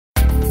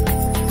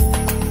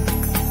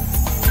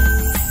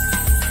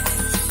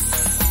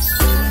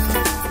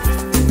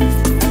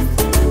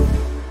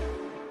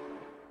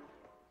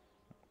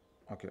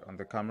on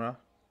the camera.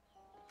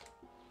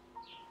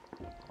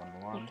 On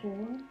one, Okay.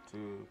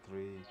 2,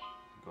 3,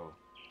 go.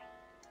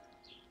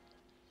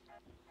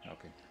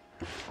 Okay.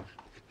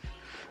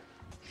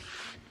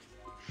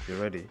 You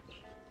ready?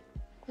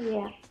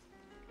 Yeah.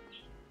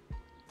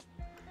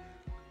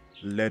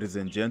 Ladies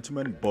and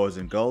gentlemen, boys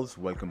and girls,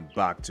 welcome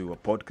back to our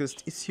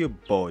podcast. It's your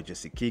boy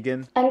Jesse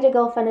Keegan, And your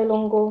girl Fanny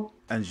Longo.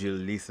 and you're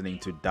listening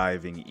to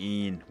Diving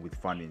In with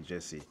Fanny and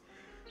Jessy.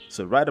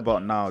 So right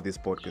about now, this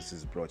podcast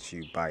is brought to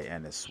you by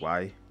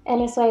NSY.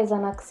 NSY is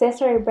an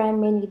accessory brand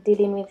mainly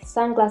dealing with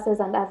sunglasses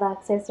and other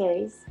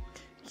accessories.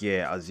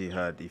 Yeah, as you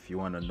heard, if you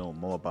want to know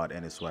more about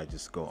NSY,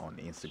 just go on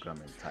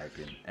Instagram and type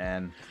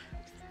in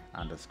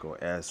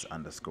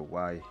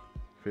N_S_Y.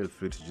 Feel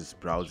free to just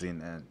browse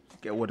in and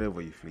get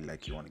whatever you feel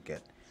like you want to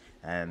get.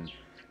 And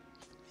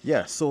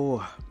yeah,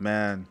 so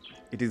man,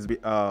 it has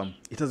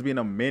been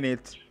a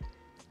minute.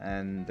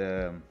 And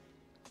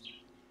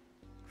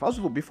first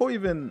of all, before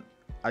even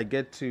I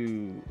get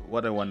to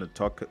what I want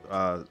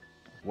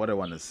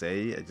to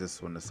say, I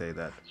just want to say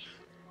that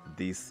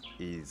this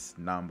is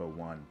number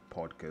one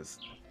podcast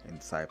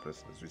in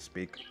Cyprus as we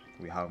speak.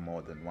 We have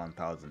more than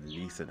 1,000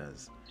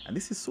 listeners, and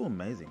this is so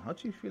amazing. How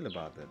do you feel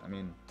about that? I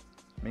mean,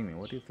 Mimi,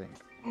 what do you think?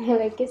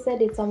 Like you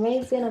said, it's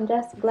amazing. I'm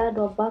just glad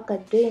we're back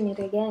at doing it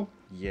again.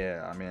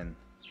 Yeah, I mean,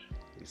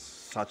 it's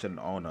such an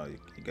honor.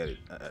 You get it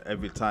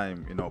every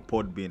time.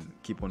 Podbean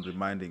keep on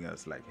reminding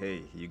us, like,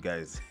 hey, you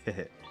guys,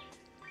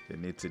 you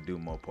need to do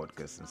more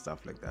podcasts and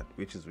stuff like that,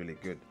 which is really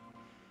good.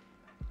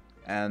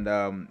 And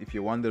if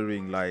you're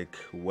wondering, like,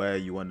 where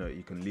you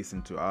can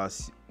listen to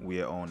us,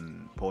 we're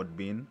on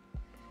Podbean,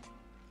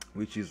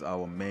 which is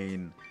our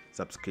main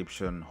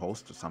subscription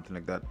host or something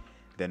like that.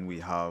 Then we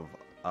have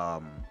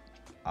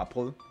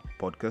Apple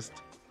Podcast.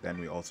 Then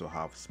we also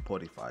have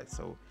Spotify.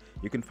 So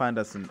you can find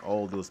us in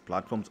all those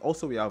platforms.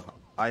 Also, we have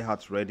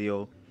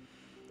iHeartRadio.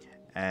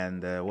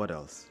 And what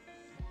else?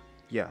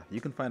 Yeah,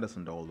 you can find us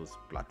on all those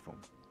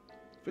platforms.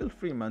 Feel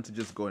free, man, to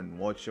just go and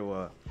feel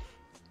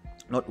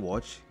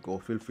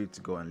free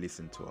to go and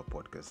listen to our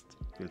podcast.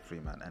 Feel free,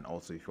 man. And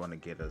also, if you want to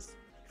get a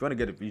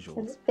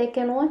visual, They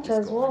can watch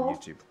just as go on well.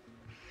 YouTube.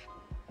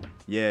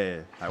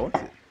 Yeah, I want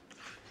it.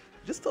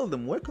 Just tell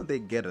them, where can they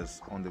get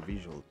us on the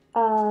visual?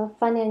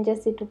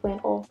 Fanny&Jessy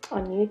 2.0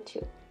 on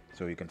YouTube.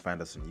 So you can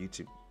find us on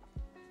YouTube.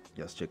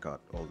 Just check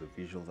out all the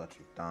visuals that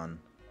we've done.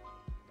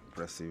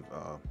 Impressive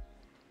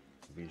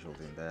visuals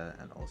in there,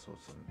 and also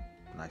some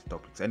nice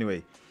topics.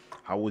 Anyway,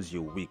 how was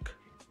your week?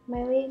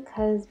 My week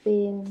has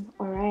been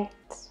alright.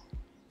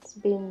 It's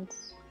been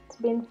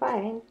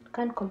fine.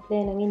 Can't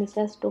complain. I mean, it's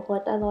just too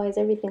hot. Otherwise,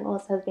 everything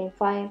else has been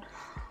fine.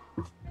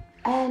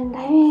 And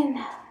I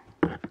mean,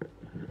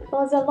 there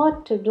was a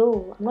lot to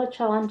do. I'm not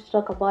sure I want to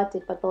talk about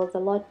it, but there was a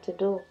lot to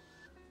do.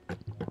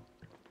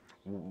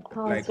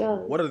 How was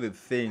yours? What are the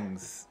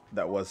things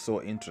that was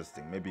so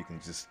interesting? Maybe you can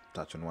just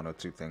touch on one or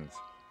two things,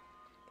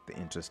 the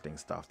interesting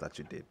stuff that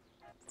you did.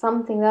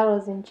 Something that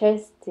was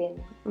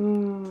interesting.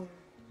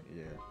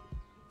 Yeah.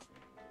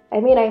 I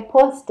mean, I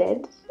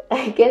posted.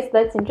 I guess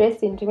that's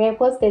interesting to me. I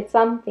posted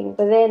something,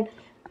 but then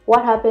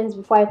what happens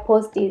before I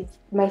post is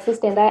my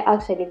sister and I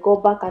actually go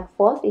back and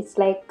forth. It's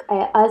like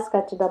I ask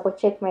her to double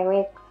check my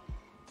work,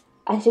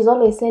 and she's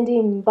always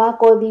sending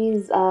back all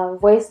these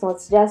voice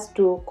notes just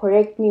to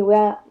correct me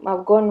where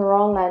I've gone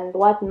wrong and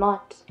what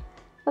not.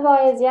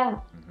 Otherwise, yeah,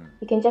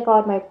 you can check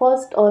out my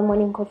post on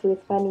Morning Coffee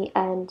with Fanny,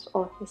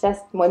 it's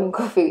just Morning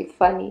Coffee with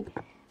Fanny.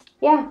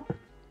 Yeah.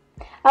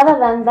 Other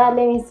than that,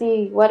 let me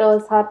see what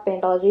else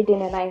happened. I was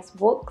reading a nice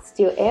book,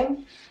 Still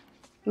M.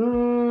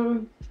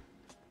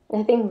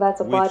 I think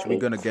that's about Which we're it.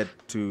 gonna get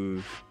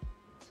to.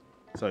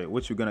 Sorry,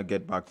 which we're gonna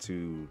get back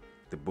to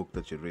the book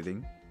that you're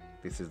reading.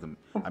 This is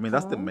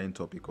that's the main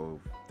topic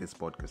of this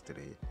podcast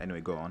today.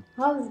 Anyway, go on.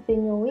 How's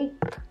been your week?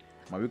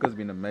 My week has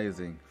been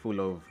amazing, full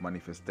of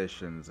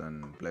manifestations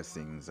and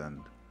blessings,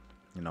 and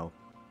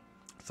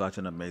such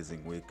an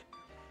amazing week.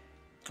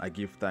 I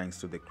give thanks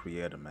to the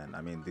Creator, man.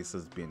 I mean, this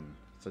has been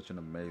such an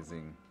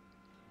amazing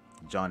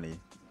journey.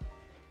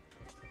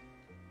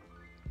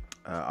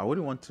 I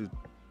wouldn't want to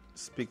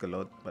speak a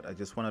lot, but I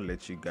just want to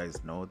let you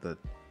guys know that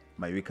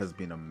my week has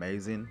been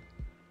amazing.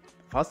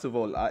 First of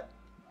all,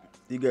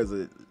 you guys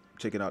are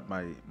checking out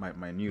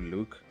my new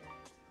look.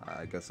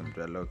 I got some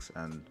dreadlocks,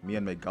 and me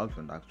and my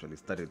girlfriend actually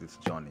started this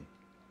journey.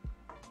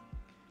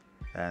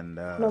 And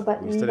No,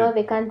 but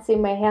they can't see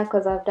my hair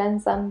because I've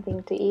done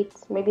something to eat.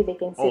 Maybe they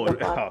can see the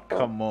part.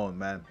 Come on,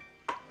 man.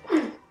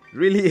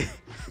 Really?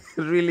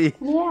 Really?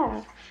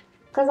 Yeah,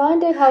 because I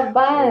wanted her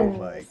buns. Oh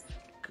my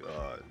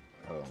god.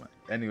 Oh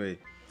my. Anyway,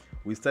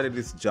 we started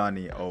this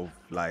journey of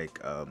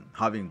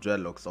having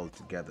dreadlocks all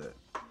together,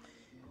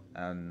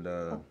 and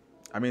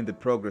I mean, the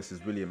progress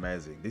is really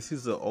amazing. This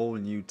is a whole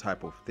new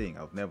type of thing.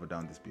 I've never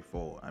done this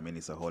before. I mean,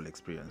 it's a whole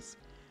experience,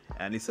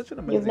 and it's such an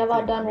amazing thing. You've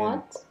never done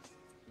what?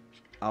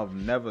 I've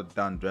never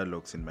done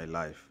dreadlocks in my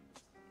life.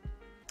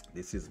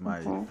 This is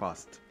my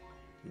first,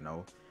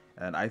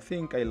 and I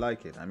think I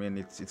like it. I mean,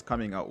 it's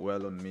coming out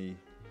well on me.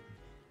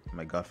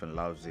 My girlfriend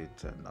loves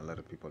it, and a lot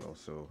of people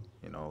also,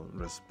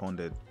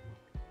 responded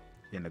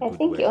in a I good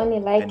think you way. only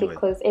like it Anyway,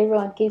 because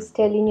everyone keeps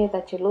telling you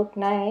that you look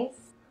nice.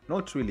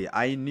 not really.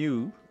 I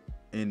knew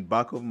in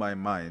back of my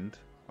mind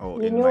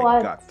or You in knew my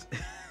what? gut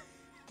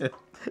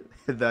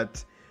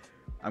that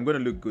I'm gonna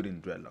look good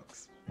in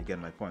dreadlocks. You get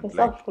my point? You're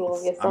Like, so full of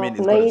it's, I yourself. mean, it's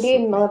No, gonna you suit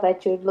didn't me. know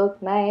that you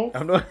look nice.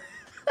 I'm not.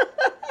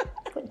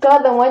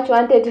 Tell them what you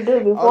wanted to do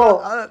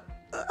before.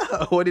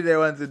 What did I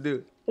want to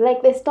do?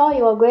 Like the style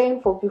you were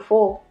going for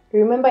before.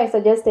 Remember I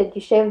suggested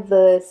you shave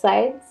the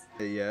sides?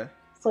 Yeah.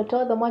 So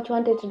tell them what you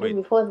wanted to do Wait.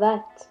 before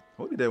that.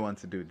 What did I want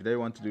to do? Did I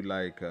want to do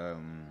like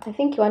I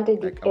think you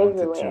wanted it I wanted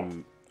everywhere.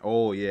 to.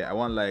 Oh yeah, I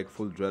want like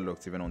full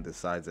dreadlocks even on the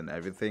sides and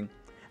everything.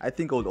 I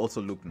think it would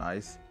also look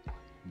nice,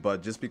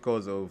 but just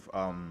because of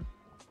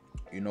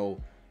you know,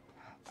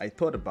 I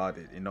thought about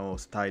it,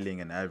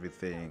 styling and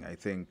everything. I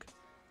think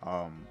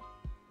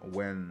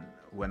when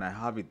I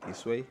have it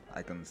this way,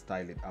 I can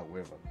style it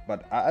however.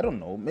 But I don't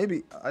know.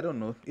 Maybe I don't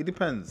know. It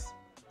depends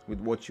with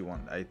what you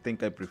want. I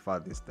think I prefer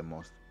this the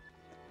most.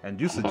 And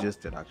you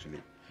suggested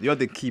actually. You're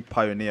the key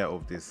pioneer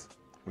of this,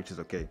 which is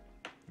okay,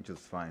 which is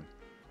fine.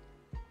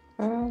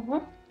 Mm-hmm.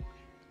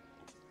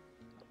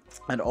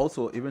 And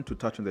also, even to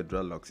touch on the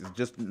dreadlocks, it's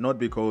just not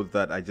because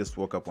that I just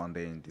woke up one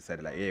day and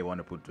decided like, hey, I want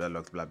to put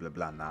dreadlocks, blah blah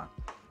blah. Nah,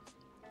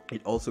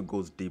 it also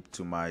goes deep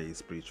to my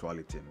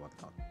spirituality and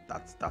whatnot.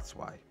 That's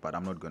why. But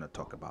I'm not gonna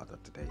talk about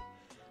that today.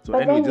 So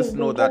But anyway, then just you've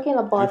know been that talking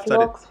we've about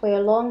started. locks for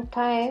a long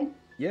time.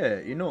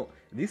 Yeah,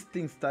 this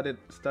thing started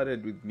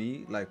with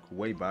me like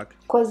way back.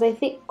 Cause I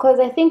think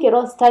it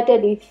all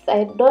started with,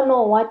 I don't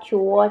know what you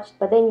watched,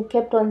 but then you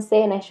kept on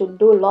saying I should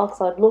do locks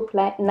or look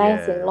like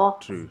nice in Yeah,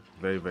 locks. true,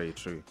 very very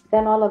true.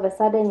 Then all of a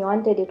sudden you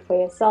wanted it for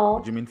What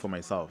yourself. do you mean for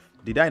myself?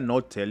 Did I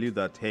not tell you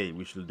that hey,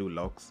 we should do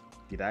locks?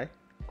 Did I?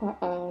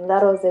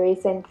 That was a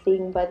recent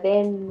thing, but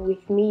then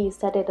with me, you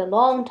started a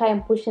long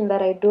time pushing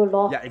that I do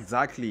locks. Yeah,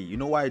 exactly. You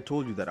know why I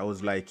told you that? I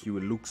was like, you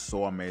will look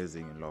so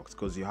amazing in locks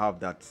because you have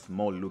that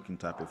small looking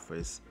type of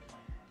face,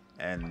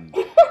 and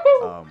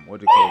what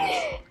do you call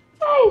this?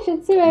 I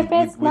should see my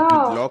face With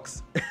now.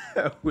 locks,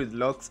 with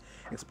locks,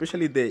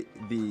 especially the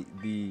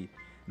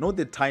not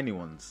the tiny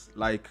ones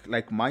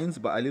like mine's,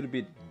 but a little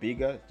bit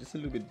bigger, just a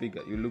little bit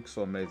bigger. You look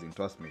so amazing.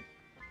 Trust me.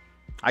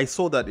 I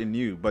saw that in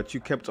you, but you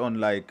kept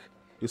on like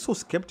you're so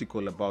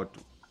skeptical about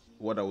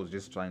what I was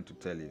just trying to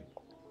tell you.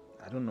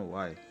 I don't know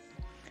why.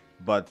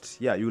 But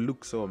yeah, you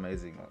look so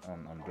amazing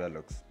on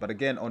dreadlocks. But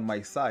again, on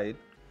my side,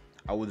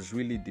 I was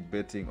really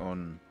debating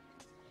on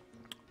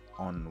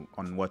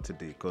what to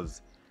do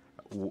because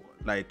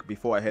like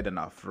before I had an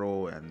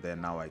afro and then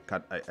now I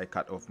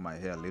cut off my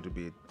hair a little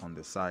bit on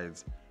the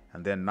sides,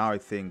 and then now I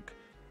think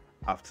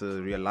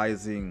after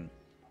realizing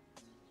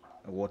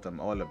what I'm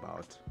all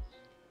about,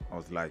 I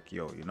was like,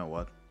 yo, you know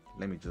what?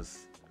 Let me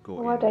just go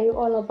What in. are you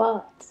all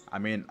about? I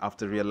mean,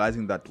 after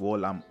realizing that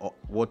what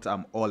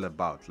I'm all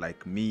about,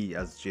 like me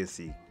as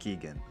Jesse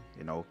Keegan,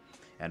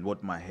 and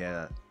what my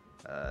hair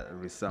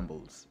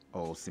resembles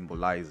or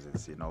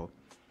symbolizes,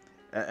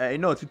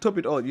 to top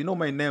it all,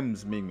 my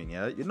name's Ming Ming,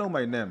 yeah? You know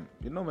my name,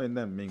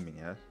 Ming Ming,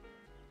 yeah?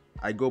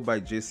 I go by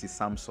Jesse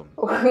Samson.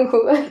 What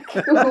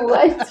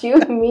do you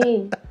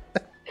mean?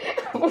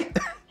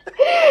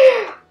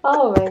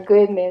 Oh my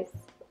goodness.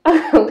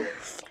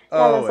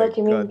 Oh That's my what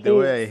you mean, god, the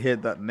way I please.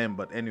 hate that name.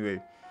 But anyway,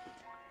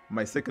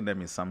 my second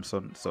name is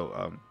Samson,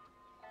 so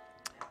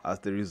as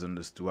the reason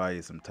as to why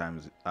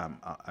sometimes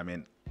I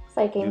mean,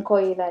 So I can you, call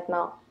you that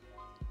now.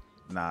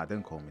 nah,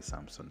 don't call me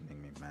Samson,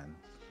 Ming Ming, man.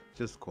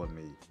 Just call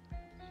me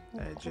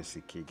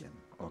Jesse Keegan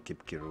or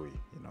Kip Kirui,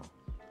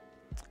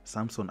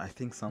 Samson, I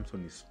think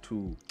Samson is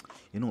too,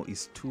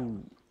 it's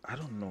too, I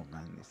don't know,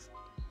 man.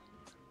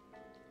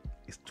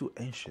 It's too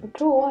ancient.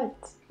 True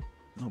what?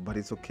 No, but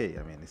it's okay.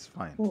 I mean, it's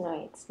fine.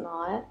 No, it's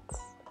not.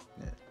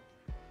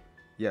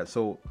 Yeah,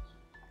 so,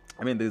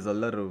 I mean, there's a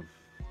lot of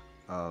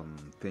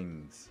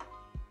things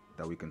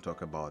that we can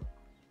talk about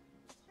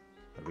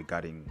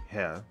regarding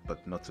hair,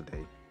 but not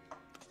today.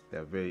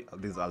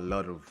 There's a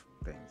lot of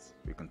things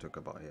we can talk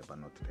about here, but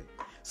not today.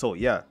 So,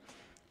 yeah.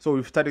 So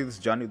we've started this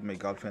journey with my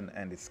girlfriend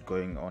and it's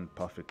going on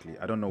perfectly.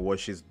 I don't know what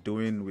she's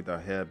doing with her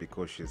hair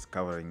because she's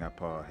covering up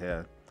her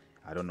hair.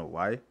 I don't know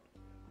why.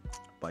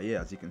 But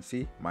yeah, as you can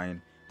see, mine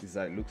is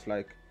how it looks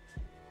like.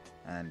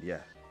 And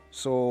yeah.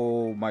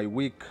 So my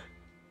week,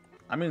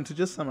 I mean, to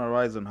just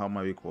summarize on how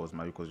my week was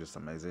just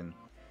amazing.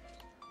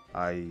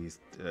 I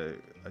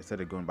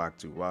started going back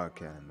to work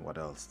and what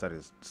else?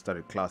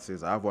 Started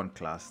classes. I have one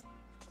class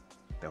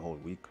the whole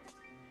week.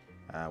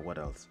 What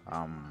else?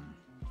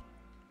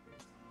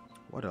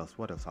 What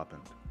else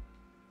happened?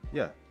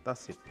 Yeah,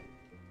 that's it.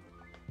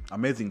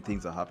 Amazing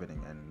things are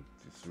happening, and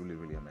it's really,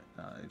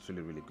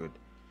 really good.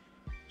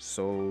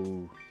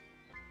 So,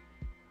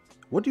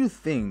 what do you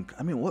think?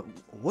 I mean,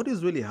 what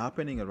is really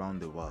happening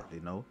around the world?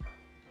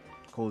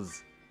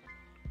 Because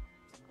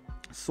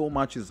so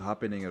much is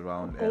happening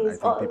around, and I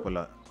think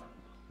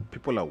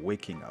people are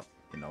waking up.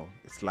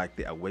 It's like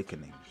the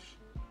awakening.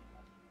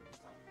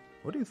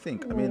 What do you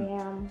think? I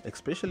mean,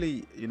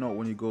 especially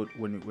when you go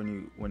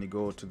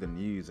to the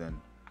news and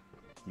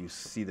you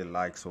see the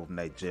likes of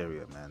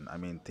Nigeria, man. I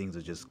mean, things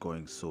are just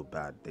going so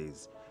bad.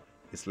 There's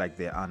it's like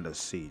they're under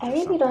siege I or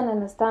really something. don't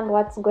understand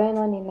what's going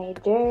on in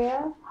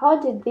Nigeria. How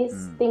did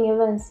this thing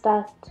even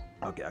start?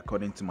 Okay,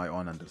 according to my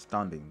own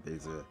understanding,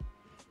 there's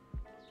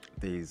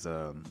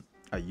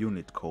a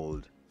unit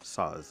called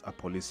SARS, a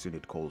police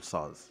unit called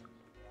SARS,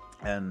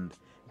 and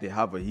they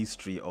have a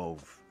history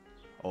of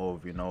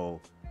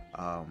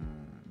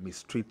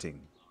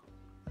mistreating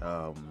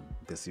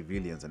the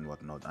civilians and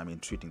whatnot. I mean,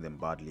 treating them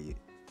badly,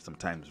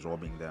 sometimes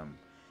robbing them,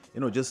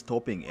 just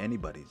stopping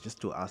anybody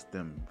just to ask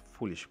them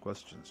foolish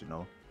questions,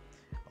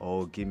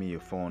 oh, give me your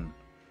phone,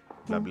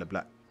 blah blah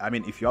blah. I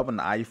mean, if you have an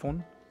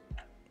iPhone,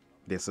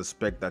 they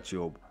suspect that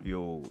you're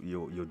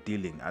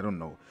dealing. I don't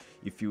know,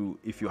 if you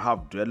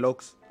have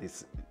dreadlocks,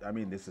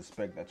 they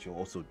suspect that you're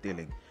also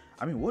dealing.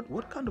 I mean,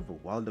 what kind of a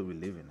world are we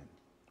living in?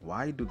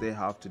 Why do they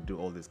have to do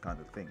all these kind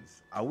of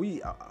things? Are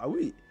we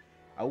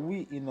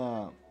in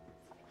a,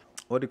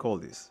 what do you call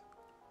this,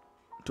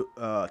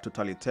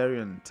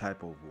 totalitarian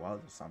type of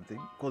world or something?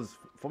 Because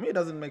for me it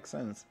doesn't make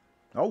sense.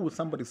 How would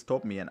somebody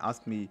stop me and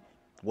ask me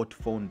what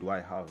phone do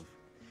I have?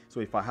 So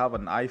if I have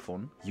an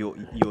iPhone, you're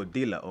a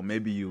dealer, or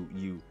maybe you're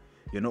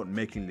not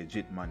making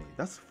legit money.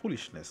 That's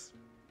foolishness.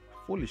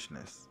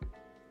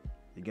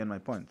 You get my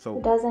point? So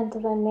It doesn't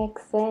even make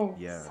sense.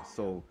 yeah.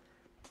 So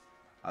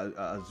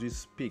as we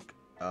speak,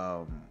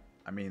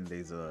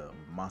 there's a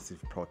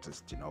massive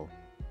protest,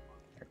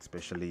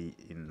 especially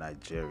in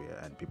Nigeria,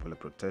 and people are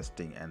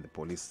protesting, and the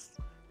police,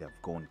 they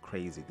have gone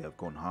crazy, they have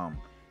gone harm,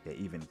 they're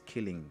even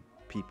killing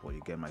people.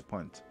 You get my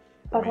point?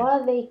 But why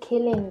are they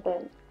killing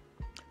them?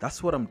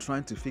 That's what I'm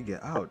trying to figure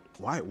out.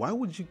 Why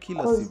would you kill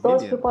a Because civilian?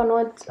 those people are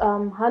not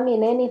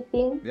harming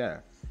anything.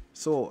 Yeah.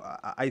 So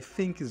I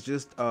think it's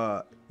just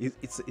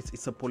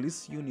it's a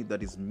police unit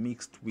that is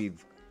mixed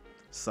with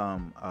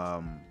some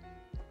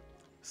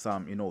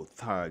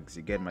thugs.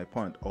 You get my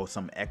point? Or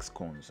some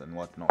ex-cons and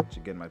whatnot.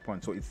 You get my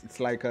point? So it's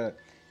like a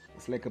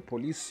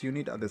police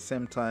unit at the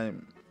same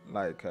time,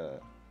 like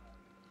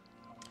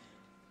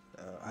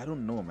I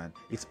don't know, man.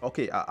 It's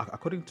okay.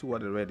 According to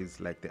what I read, it's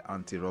like the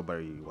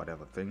anti-robbery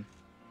whatever thing.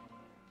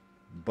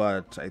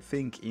 But I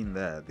think in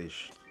there they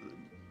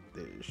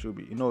should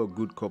be,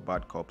 good cop,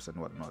 bad cops and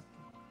whatnot.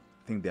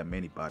 I think there are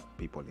many bad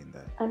people in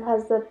there. And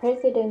has the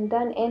president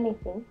done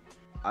anything?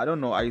 I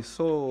don't know. I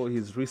saw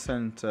his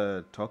recent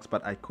talks,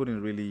 but I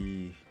couldn't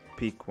really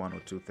pick one or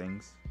two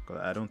things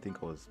because I don't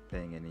think I was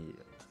paying any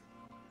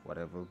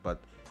whatever.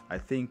 But I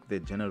think the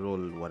general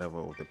whatever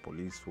of the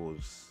police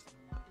was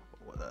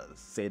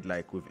said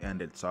like we've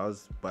ended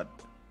SARS, but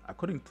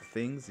according to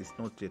things, it's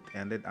not yet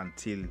ended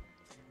until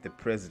the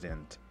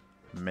president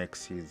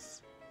makes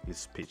his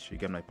speech. You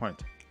get my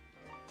point?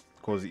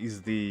 Because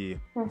he's the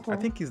I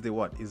think he's the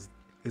what is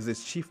the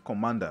chief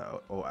commander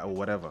or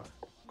whatever.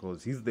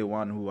 Because he's the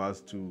one who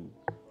has to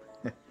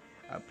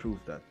approve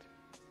that.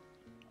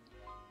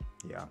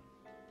 Yeah.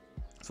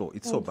 So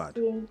it's so bad.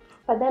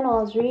 But then I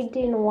was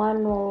reading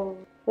one of,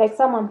 like,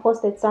 someone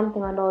posted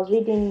something, and I was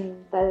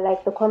reading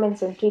the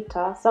comments on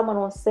Twitter. Someone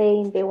was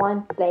saying they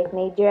want like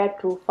Nigeria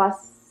to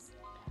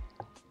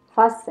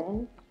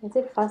fasten. Is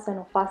it fasten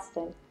or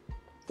fasten?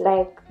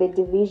 Like the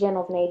division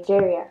of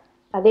Nigeria.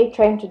 Are they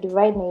trying to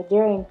divide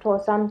Nigeria into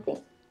something?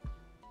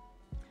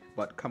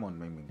 But come on,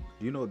 Ming.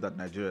 Do you know that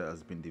Nigeria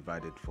has been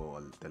divided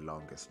for the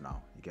longest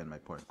now? You get my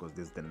point? Because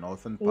there's the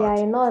northern part.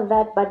 Yeah, I know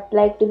that, but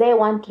like, do they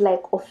want to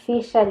like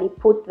officially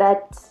put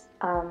that?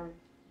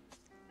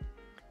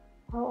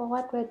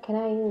 What word can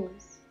I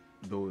use?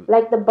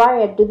 Like the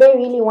barrier. Do they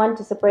really want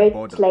to separate?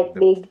 They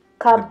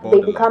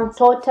become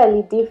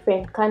totally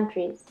different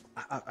countries.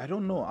 I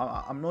don't know.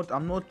 I'm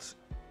not.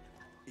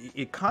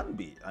 It can't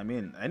be. I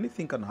mean,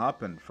 anything can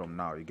happen from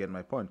now. You get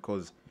my point?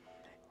 Because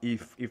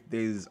if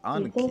there's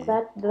anarchy, you think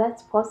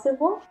that's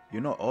possible?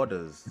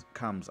 Orders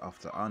comes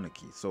after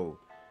anarchy. So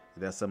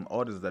there's some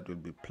orders that will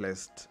be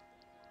placed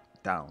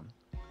down,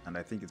 and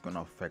I think it's going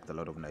to affect a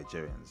lot of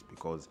Nigerians,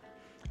 because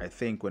I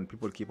think when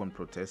people keep on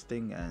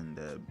protesting and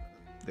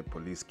the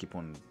police keep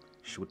on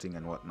shooting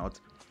and whatnot,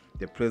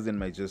 the president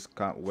might just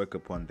can't wake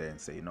up one day and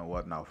say, you know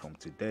what, now from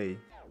today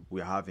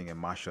we're having a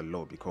martial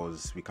law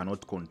because we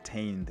cannot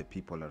contain the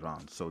people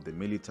around. So the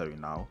military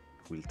now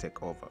will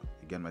take over.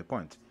 You get my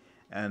point?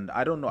 And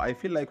I don't know, I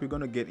feel like we're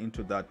going to get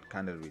into that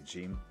kind of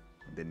regime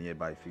in the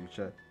nearby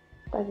future.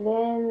 But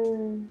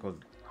then,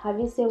 have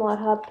you seen what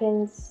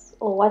happens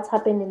or what's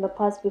happened in the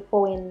past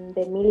before when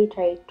the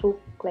military took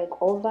like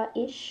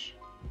over-ish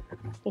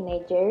in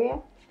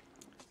Nigeria?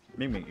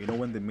 Mimi,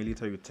 when the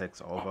military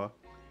takes over,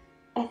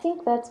 I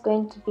think that's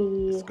going to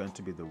be... It's going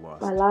to be the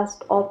worst. My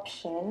last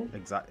option.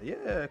 Exactly.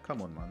 Yeah,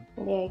 come on, man.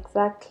 Yeah,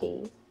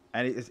 exactly.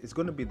 And it's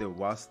going to be the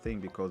worst thing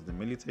because the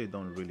military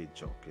don't really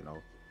joke,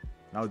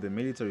 Now the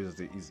military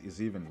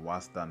is even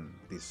worse than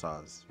the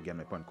SARS. You get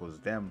my point? Because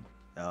them,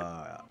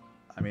 I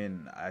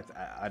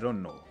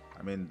don't know.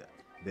 I mean,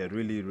 they're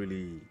really,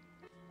 really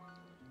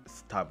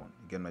stubborn.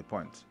 You get my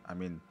point? I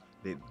mean,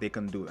 they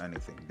can do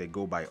anything. They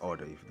go by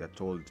order. If they're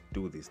told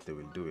do this, they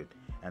will do it.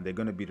 And they're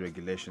going to be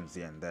regulations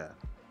here and there.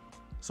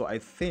 So I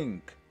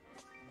think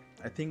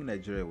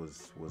Nigeria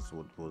was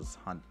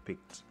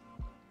handpicked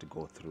to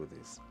go through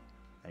this.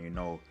 And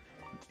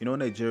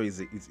Nigeria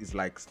is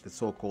like the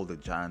so-called the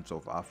giants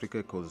of Africa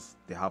because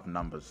they have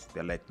numbers.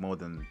 They're like more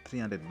than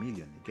 300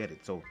 million. You get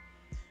it? So,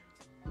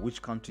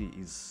 which country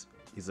is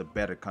a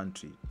better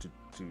country to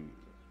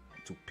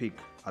pick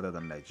other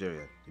than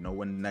Nigeria?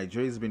 When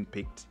Nigeria has been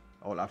picked,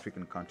 all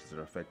African countries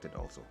are affected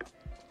also.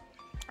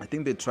 I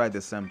think they tried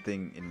the same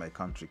thing in my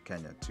country,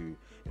 Kenya, too.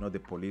 The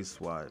police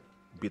were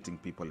beating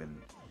people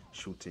and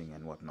shooting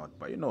and whatnot.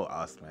 But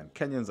us, man,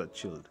 Kenyans are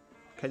chilled.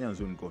 Kenyans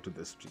wouldn't go to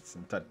the streets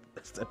and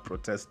start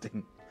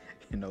protesting,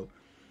 you know.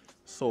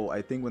 So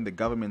I think when the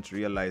government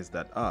realized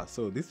that,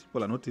 so these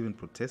people are not even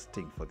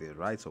protesting for their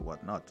rights or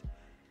whatnot,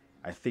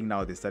 I think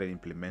now they started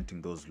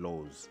implementing those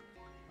laws.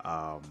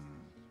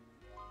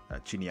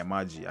 Chini ya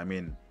maji. I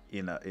mean,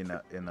 in a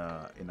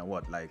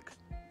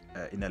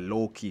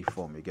low key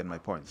form. You get my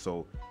point.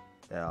 So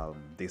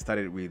they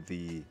started with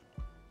the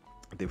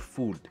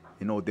food.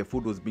 The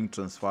food was being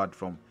transferred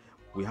from.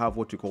 We have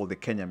what we call the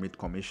Kenya Meat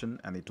Commission,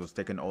 and it was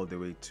taken all the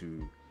way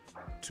to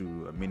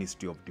a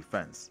Ministry of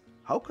Defense.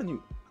 How can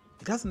you?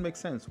 It doesn't make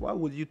sense. Why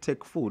would you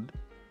take food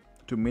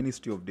to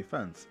Ministry of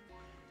Defense?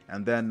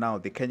 And then now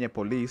the Kenya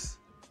police.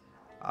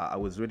 I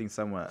was reading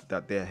somewhere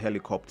that their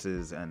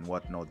helicopters and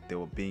whatnot, they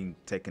were being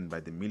taken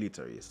by the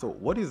military. So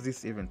what is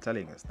this even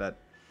telling us? That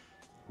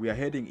we are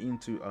heading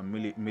into a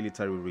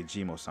military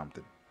regime or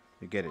something.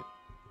 You get it?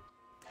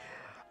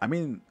 I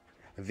mean,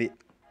 the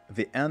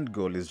end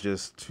goal is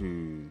just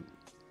to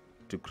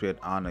create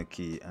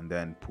anarchy and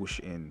then push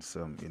in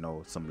some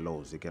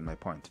laws. You get my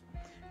point?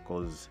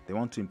 Because they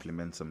want to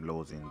implement some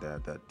laws in there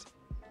that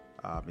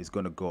is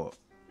going to go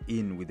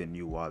in with the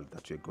new world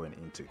that we're going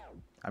into.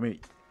 I mean,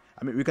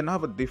 we can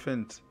have a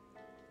different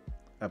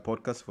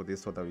podcast for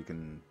this so that we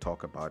can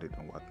talk about it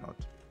and whatnot.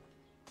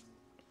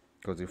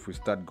 Because if we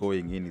start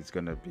going in, it's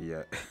gonna be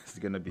a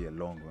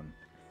long one.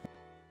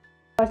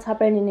 What's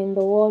happening in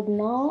the world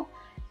now,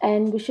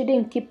 and we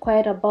shouldn't keep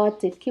quiet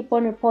about it. Keep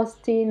on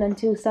reposting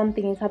until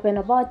something is happening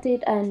about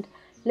it, and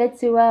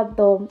let's see where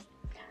the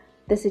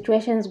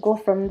situations go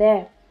from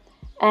there.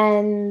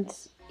 And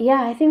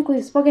yeah, I think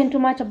we've spoken too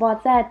much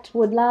about that.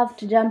 Would love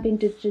to jump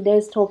into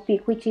today's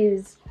topic, which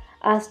is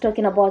us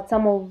talking about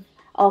some of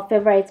our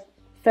favorite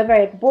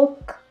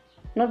book,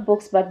 not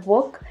books but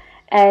book,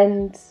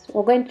 and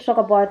we're going to talk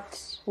about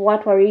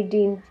what we're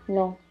reading.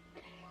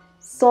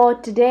 So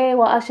today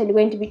we're actually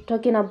going to be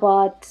talking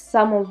about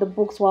some of the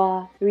books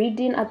we're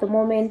reading at the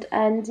moment,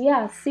 and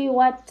see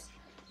what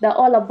they're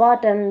all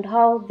about and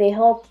how they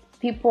help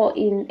people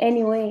in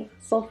any way.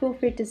 So feel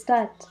free to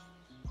start.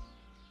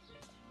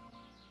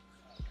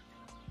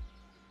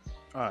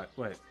 All right,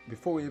 wait.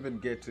 Before we even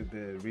get to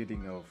the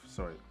reading of,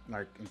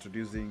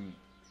 introducing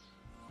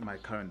my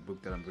current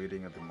book that I'm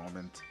reading at the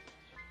moment,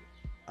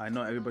 I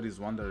know everybody's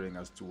wondering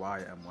as to why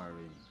I'm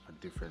wearing a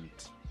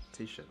different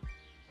t-shirt.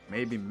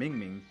 Maybe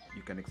Ming,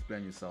 you can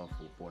explain yourself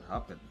what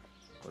happened,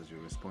 because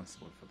you're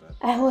responsible for that.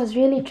 I was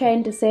really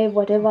trying to save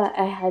whatever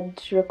I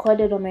had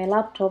recorded on my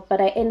laptop, but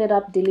I ended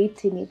up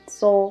deleting it.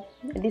 So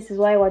this is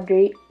why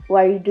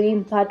we're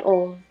doing part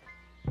of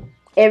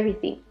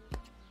everything.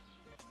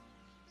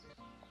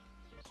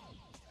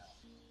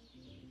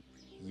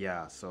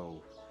 Yeah,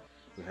 so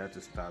we had to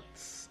start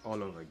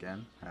all over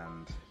again,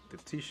 and the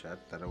t-shirt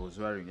that I was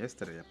wearing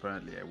yesterday,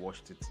 apparently I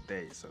washed it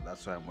today, so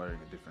that's why I'm wearing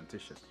a different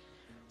t-shirt.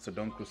 So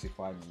don't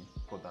crucify me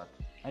for that.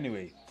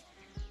 Anyway,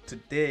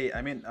 today,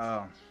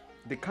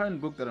 the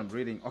current book that I'm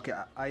reading, okay,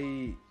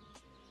 I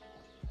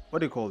what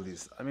do you call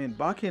this?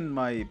 Back in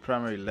my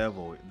primary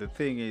level, the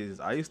thing is,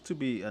 I used to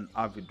be an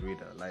avid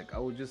reader. Like, I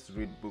would just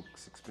read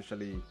books,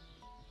 especially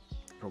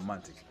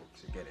romantic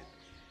books, you get it?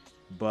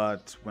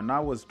 But when I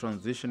was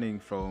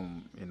transitioning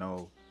from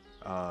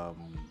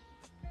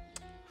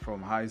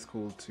from high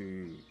school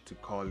to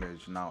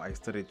college, now I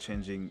started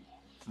changing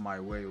my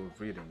way of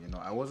reading.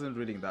 I wasn't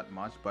reading that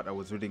much, but I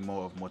was reading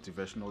more of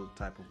motivational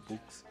type of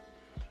books.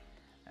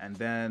 And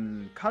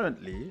then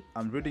currently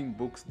I'm reading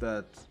books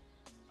that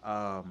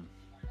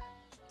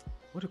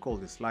what do you call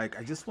this? Like,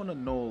 I just want to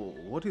know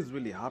what is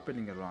really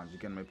happening around. You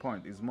get my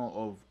point? It's more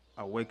of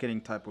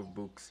awakening type of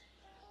books,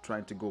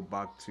 trying to go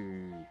back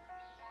to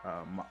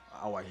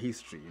our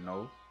history,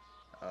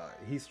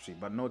 history,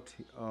 but not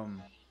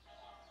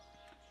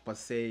per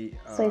se.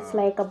 So it's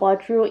like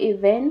about real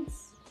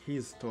events.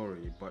 His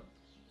story, but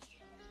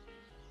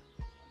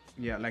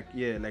like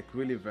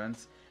real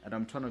events, and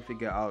I'm trying to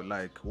figure out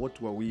like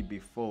what were we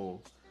before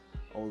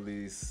all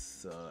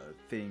this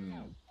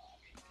thing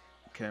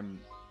came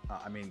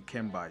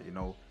by.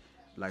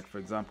 Like, for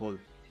example,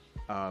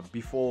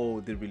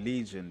 before the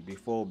religion,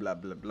 before blah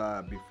blah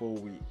blah, before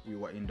we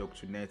were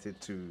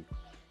indoctrinated to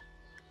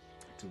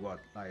what,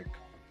 like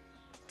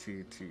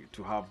to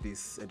have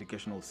this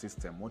educational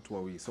system. What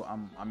were we? So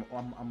I'm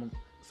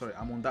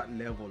on that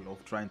level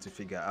of trying to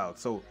figure out.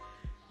 So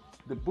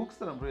the books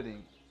that I'm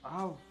reading,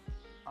 I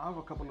have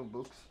a couple of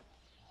books.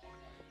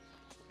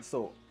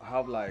 So I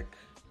have like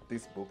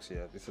these books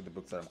here. These are the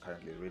books that I'm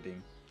currently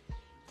reading.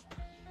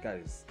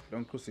 Guys,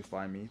 don't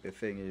crucify me. The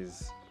thing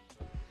is,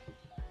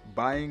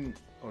 buying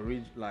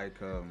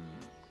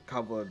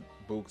hardcover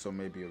books or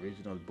maybe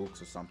original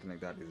books or something like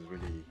that is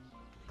really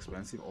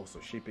expensive. Also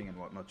shipping and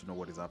whatnot. You know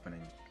what is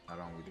happening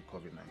around with the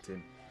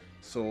COVID-19.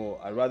 So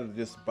I'd rather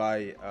just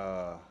buy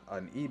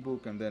an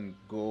ebook and then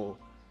go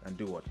and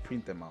do what?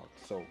 Print them out.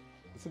 So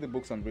these are the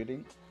books I'm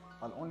reading.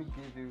 I'll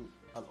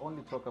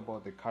only talk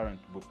about the current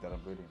book that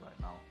I'm reading right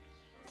now.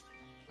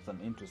 It's an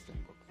interesting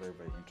book, very,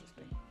 very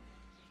interesting.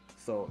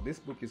 So this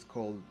book is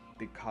called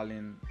The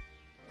Calling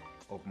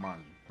of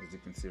Man, as you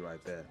can see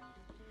right there.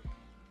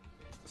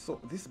 So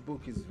this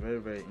book is very,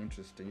 very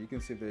interesting. You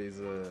can see there is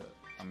a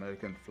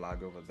American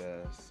flag over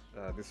there.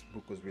 This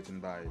book was written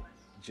by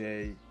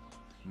J.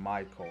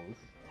 Michael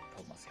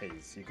Thomas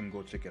Hayes. You can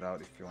go check it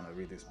out if you want to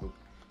read this book.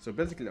 So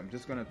basically, I'm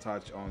just going to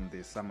touch on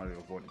the summary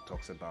of what it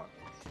talks about.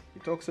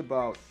 It talks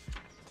about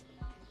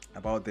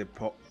the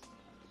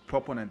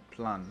proponent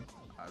plan.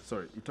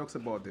 It talks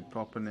about the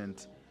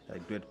proponent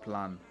great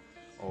plan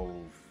of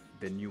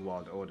the New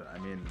World Order. I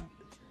mean,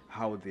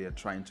 how they are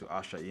trying to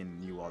usher in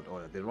New World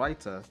Order. The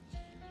writer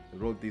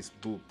wrote this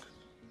book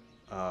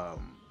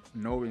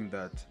knowing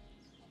that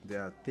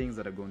there are things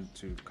that are going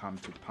to come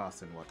to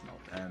pass and whatnot.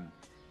 And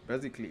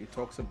basically, it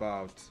talks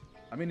about,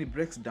 it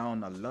breaks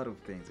down a lot of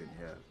things in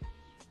here.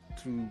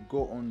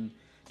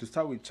 To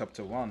start with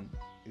chapter 1,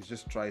 it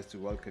just tries to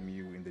welcome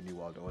you in the New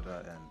World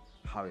Order and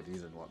how it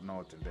is and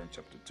whatnot. And then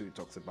chapter 2, it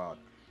talks about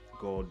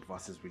God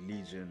versus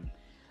religion.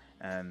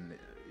 And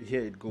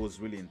here it goes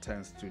really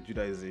intense to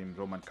Judaism,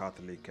 Roman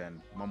Catholic, and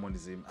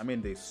Mormonism.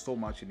 There's so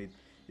much in it.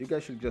 You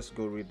guys should just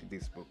go read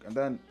this book. And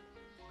then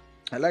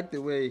I like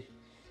the way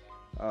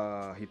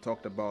he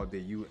talked about the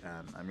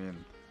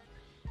UN.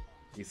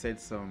 He said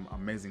some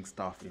amazing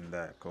stuff in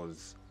there,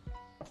 because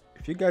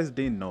if you guys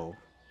didn't know,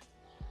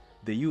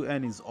 the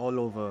UN is all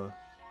over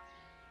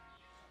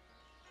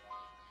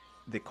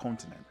the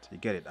continent. You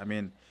get it?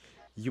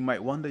 You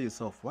might wonder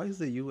yourself, why is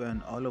the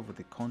UN all over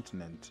the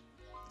continent?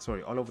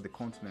 All over the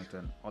continent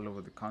and all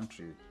over the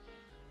country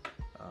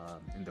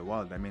in the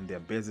world. Their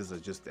bases are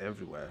just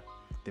everywhere.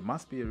 There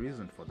must be a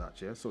reason for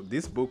that, yeah? So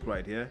this book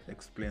right here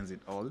explains it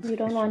all. You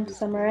don't want to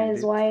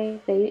summarize why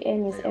the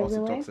UN is everywhere? It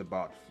also talks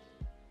about...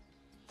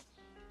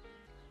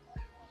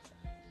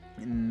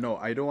 No,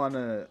 I don't want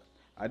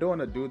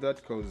to do that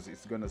because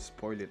it's going to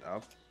spoil it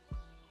up.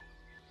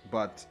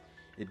 But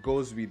it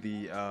goes with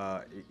the...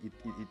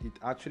 It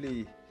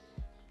actually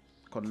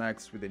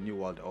connects with the New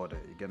World Order.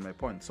 You get my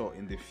point? So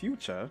in the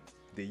future,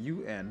 the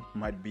UN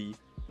might be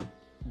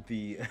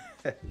the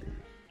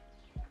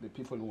the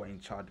people who are in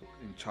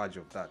charge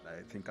of that.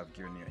 I think I've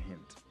given you a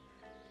hint.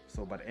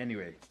 So, but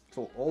anyway,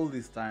 so all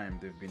this time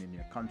they've been in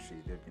your country,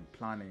 they've been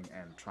planning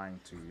and trying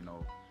to,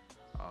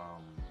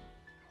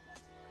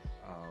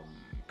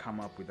 come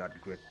up with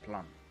that great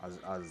plan,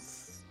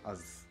 as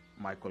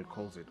Michael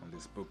calls it on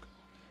this book.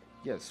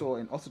 Yeah. So,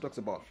 and also talks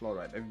about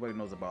fluoride. Everybody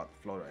knows about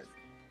fluoride.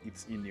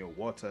 It's in your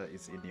water,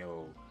 it's in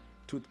your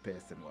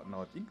toothpaste and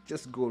whatnot. You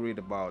just go read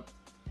about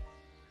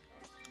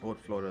what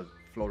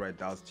fluoride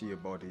does to your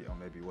body, or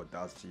maybe what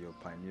does to your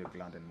pineal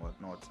gland and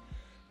whatnot.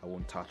 I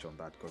won't touch on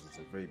that because it's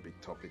a very big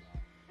topic.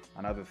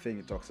 Another thing,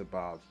 it talks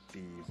about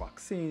the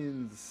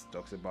vaccines,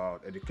 talks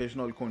about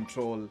educational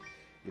control,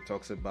 it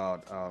talks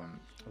about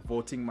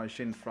voting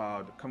machine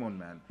fraud. Come on,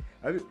 man.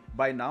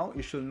 By now,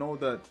 you should know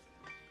that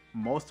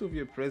most of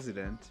your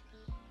presidents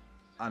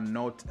are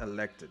not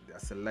elected, they are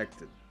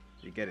selected.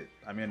 You get it?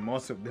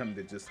 Most of them,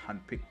 they're just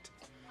handpicked.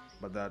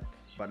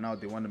 But now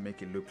they want to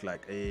make it look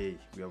like, hey,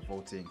 we are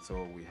voting,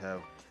 so we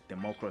have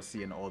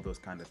democracy and all those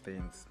kind of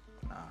things.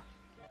 Nah.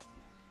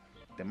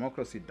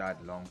 Democracy died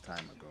a long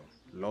time ago.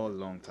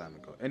 Long time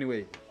ago.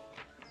 Anyway,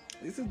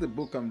 this is the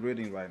book I'm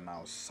reading right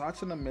now.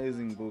 Such an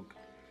amazing book.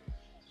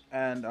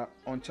 And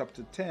on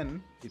chapter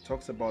 10, it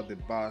talks about the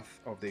birth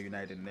of the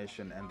United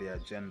Nations and the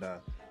agenda,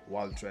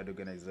 World Trade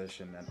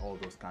Organization, and all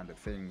those kind of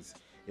things.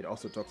 It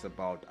also talks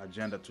about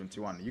Agenda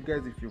 21. You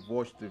guys, if you've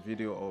watched the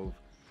video of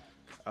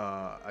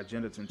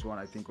Agenda 21,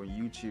 I think on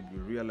YouTube, you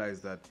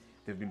realize that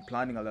they've been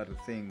planning a lot of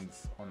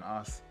things on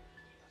us.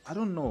 I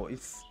don't know.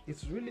 It's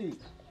really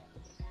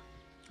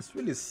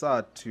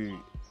sad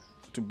to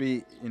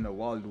be in a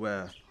world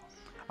where,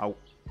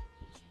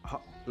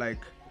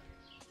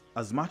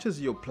 as much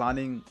as you're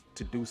planning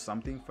to do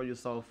something for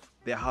yourself,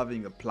 they're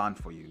having a plan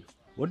for you.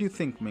 What do you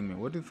think, Mingming?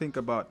 What do you think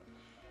about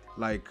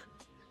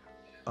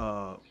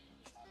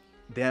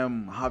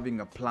them having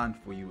a plan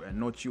for you and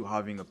not you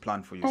having a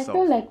plan for yourself? I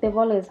feel like they've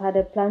always had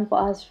a plan for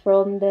us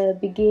from the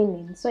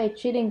beginning, so it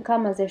shouldn't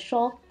come as a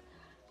shock.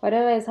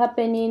 Whatever is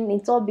happening,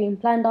 it's all being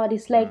planned out.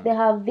 It's like they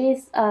have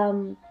this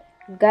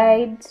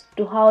guide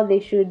to how they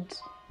should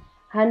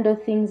handle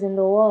things in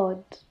the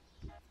world.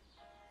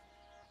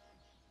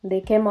 They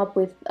came up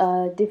with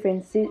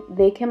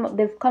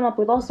they've come up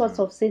with all sorts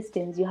of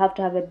systems. You have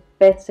to have a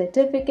birth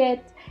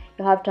certificate,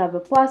 you have to have a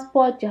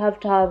passport, you have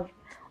to have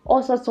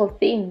all sorts of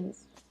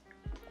things.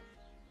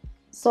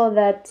 So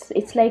that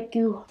it's like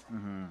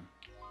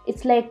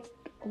it's like,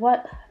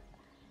 what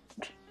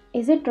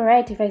is it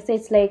right if I say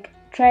it's like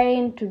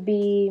trying to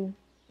be,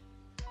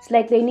 it's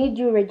like they need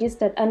you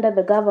registered under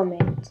the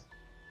government.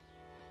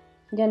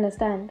 Do you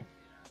understand?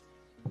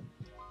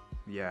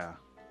 Yeah,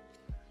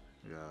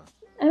 yeah,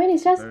 I mean,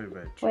 it's just, very,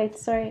 very true. wait,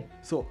 sorry.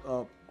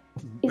 So,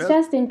 It's well,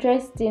 just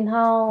interesting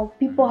how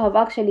people have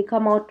actually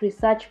come out with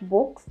such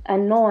books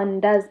and no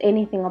one does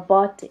anything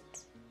about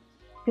it.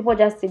 People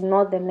just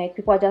ignore them, like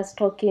people are just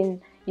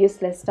talking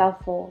useless stuff.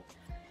 Or,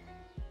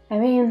 I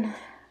mean,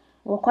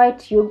 we're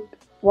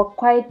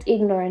quite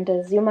ignorant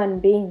as human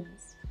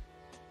beings.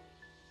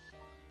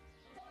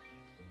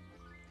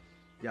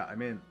 yeah, I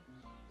mean,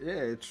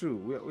 yeah,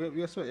 true.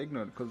 We are so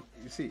ignorant because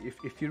you see,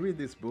 if you read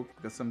this book,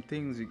 there's some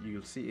things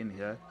you'll see in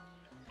here.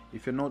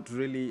 If you're not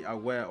really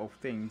aware of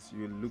things,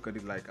 you look at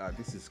it like,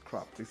 this is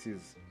crap. This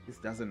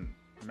doesn't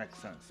make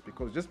sense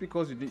because just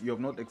because you have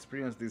not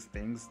experienced these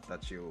things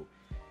that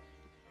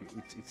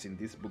it's in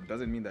this book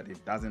doesn't mean that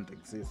it doesn't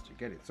exist. You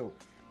get it? So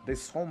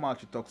there's so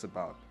much it talks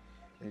about.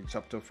 In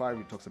chapter 5,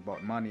 it talks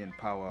about money and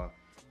power.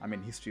 I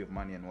mean, history of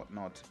money and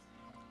whatnot.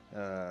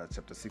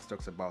 Chapter 6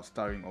 talks about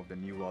starting of the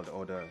New World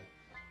Order.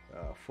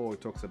 4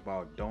 it talks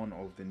about dawn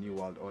of the New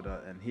World Order,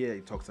 and here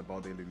it talks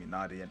about the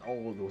Illuminati and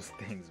all those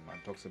things, man.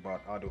 It talks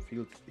about Adolf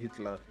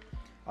Hitler,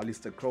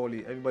 Aleister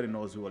Crowley. Everybody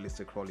knows who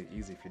Aleister Crowley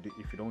is. If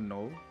you don't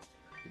know,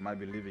 you might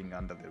be living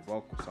under the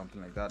rock or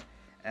something like that.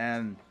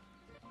 And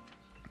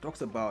it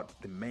talks about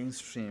the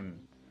mainstream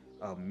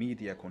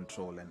media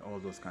control and all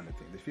those kind of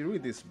things. If you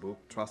read this book,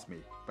 trust me,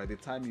 by the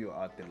time you're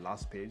at the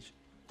last page,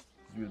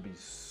 you'll be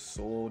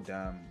so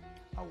damn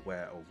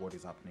aware of what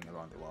is happening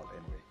around the world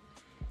anyway.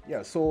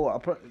 Yeah,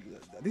 so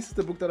this is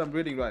the book that I'm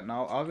reading right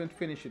now. I haven't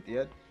finished it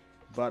yet,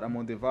 but I'm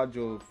on the verge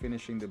of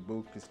finishing the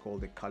book. It's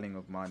called The Culling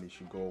of Man. You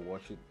should go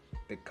watch it.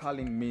 The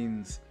culling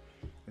means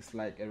it's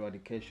like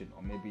eradication,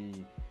 or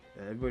maybe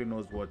everybody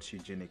knows what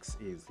eugenics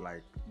is.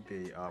 Like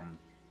they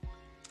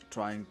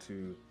trying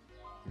to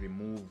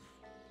remove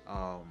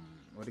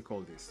what do you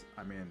call this?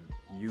 I mean,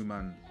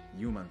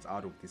 humans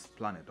out of this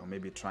planet, or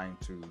maybe trying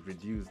to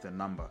reduce the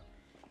number.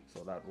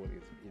 So that's what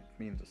it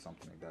means, or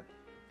something like that.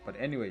 But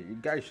anyway, you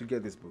guys should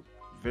get this book.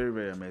 Very,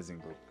 very amazing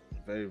book.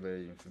 Very,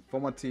 very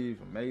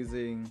informative,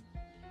 amazing.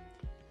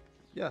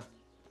 Yeah.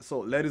 So,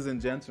 ladies and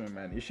gentlemen,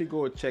 man, you should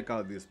go check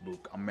out this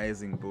book.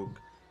 Amazing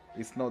book.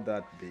 It's not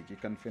that big. You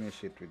can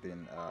finish it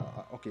within,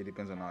 okay, it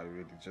depends on how you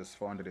read it. Just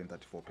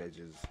 434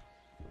 pages.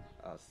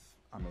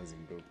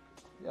 Amazing book.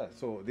 Yeah,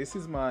 so this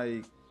is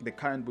the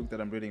current book that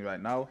I'm reading right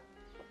now.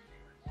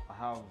 I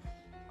have,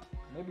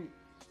 maybe,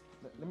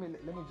 let me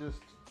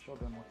just show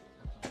them what.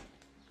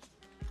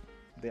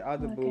 The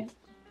other book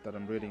that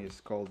I'm reading is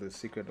called The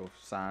Secret of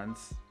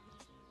Science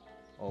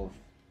of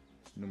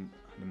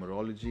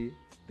Numerology,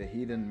 The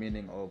Hidden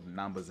Meaning of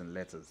Numbers and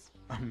Letters.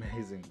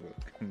 Amazing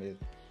book.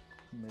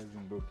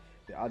 Amazing book.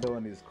 The other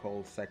one is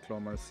called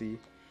Cyclomancy.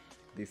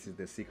 This is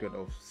The Secret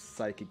of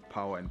Psychic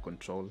Power and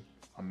Control.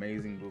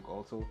 Amazing book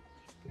also.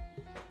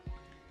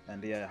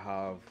 And here I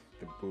have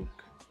the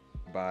book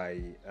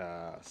by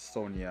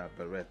Sonia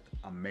Barrett.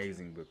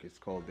 Amazing book. It's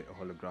called The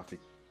Holographic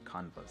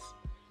Canvas.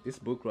 This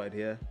book right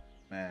here,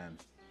 man,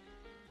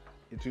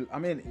 it will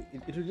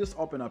just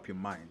open up your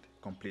mind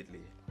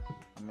completely.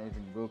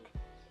 Amazing book.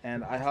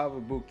 And I have a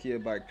book here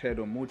by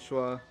Credo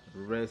Mutua.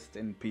 Rest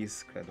in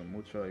peace, Credo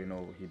Mutua. You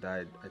know, he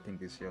died, I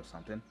think, this year or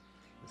something.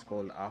 It's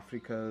called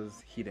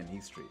Africa's Hidden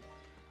History.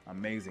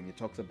 Amazing. It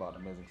talks about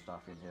amazing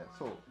stuff in here.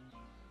 So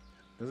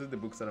those are the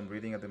books that I'm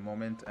reading at the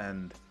moment.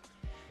 And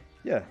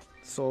yeah,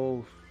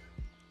 so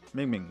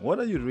Ming, what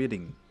are you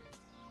reading?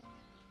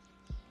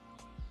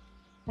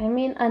 I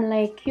mean,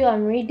 unlike you,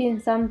 I'm reading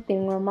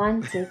something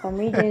romantic. I'm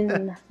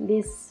reading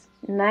this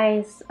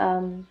nice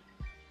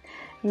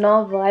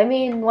novel. I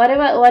mean,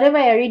 whatever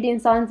you're reading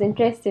sounds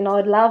interesting. I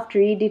would love to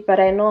read it, but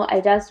I know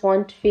I just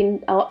won't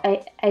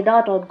I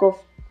doubt I'd go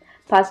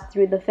past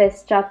through the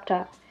first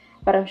chapter.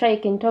 But I'm sure you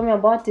can tell me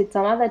about it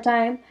some other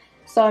time.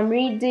 So I'm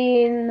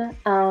reading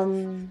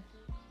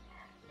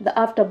the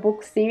After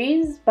Book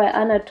series by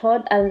Anna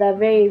Todd, and they're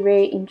very,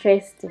 very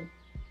interesting.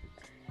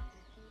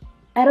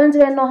 I don't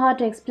even know how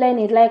to explain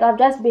it. Like, I've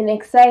just been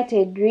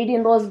excited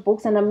reading those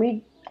books, and I'm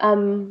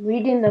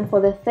reading them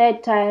for the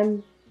third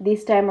time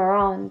this time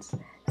around.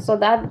 So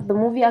that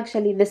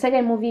the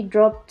second movie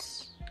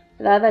dropped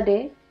the other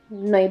day.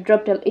 No,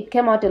 it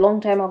came out a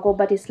long time ago,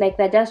 but it's like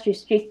they're just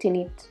restricting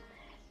it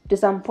to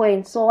some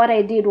point. So what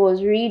I did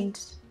was read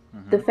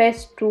the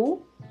first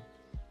two,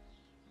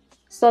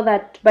 so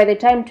that by the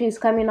time 2 is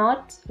coming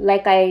out,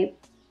 like I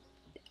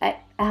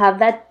have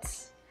that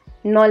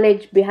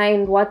knowledge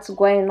behind what's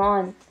going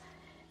on.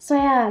 So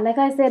yeah, like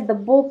I said, the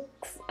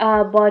books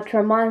are about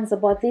romance,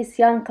 about this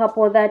young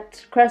couple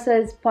that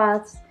crosses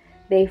paths.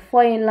 They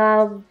fall in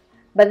love,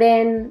 but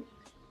then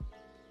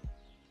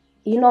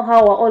you know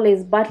how we're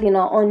always battling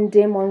our own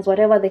demons,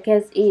 whatever the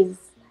case is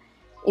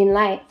in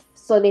life.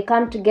 So they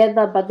come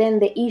together, but then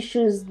the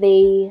issues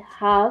they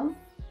have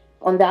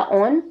on their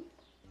own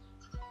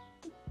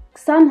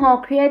somehow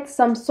create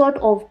some sort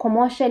of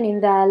commotion in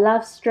their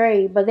love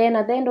story. But then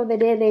at the end of the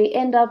day, they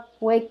end up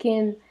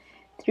working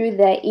through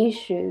their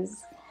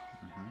issues.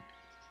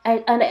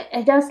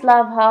 I just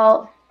love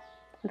how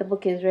the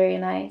book is very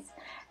nice.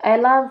 I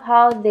love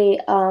how they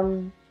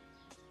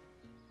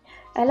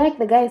I like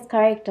the guy's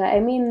character. I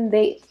mean,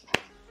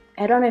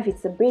 I don't know if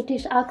it's a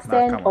British Nah,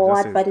 accent come or on,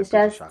 just say what, but it's it's the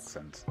British just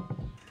accent.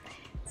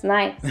 it's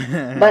nice.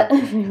 But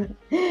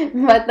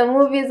but the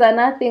movies are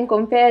nothing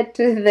compared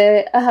to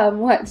the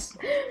what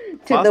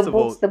to the First of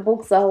books. all, The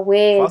books are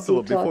way First of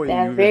all, detailed. before They you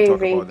are even very, talk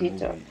very about the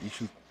detailed. movie, you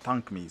should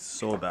thank me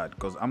so bad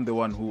because I'm the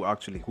one who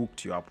actually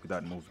hooked you up with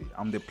that movie.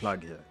 I'm the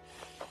plug here.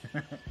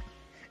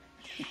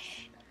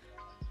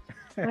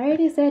 I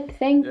already said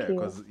thank Yeah, you.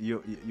 because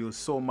you're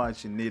so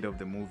much in need of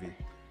the movie.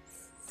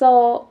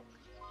 So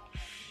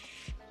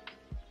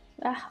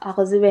I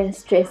was even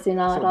stressing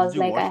out. So I did was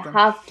you like, I watch them?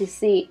 have to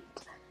see it.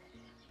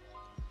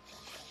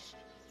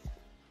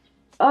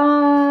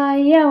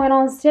 Yeah, when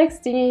I was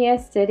texting you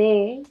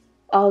yesterday,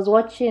 I was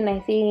watching, I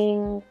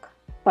think,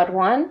 part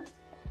 1.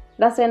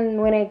 That's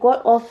when I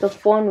got off the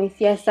phone with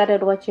you, I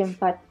started watching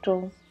part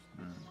 2.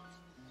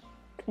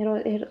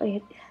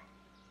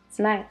 It's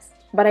nice.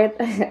 But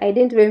I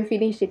didn't even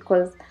finish it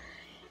because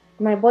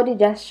my body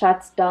just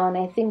shuts down.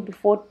 I think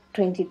before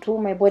 22,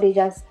 my body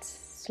just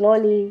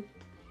slowly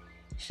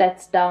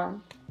shuts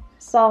down.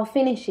 So I'll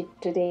finish it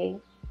today,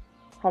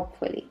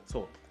 hopefully.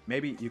 So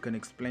maybe you can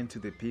explain to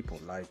the people,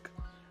 like,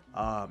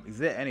 is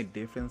there any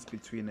difference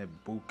between a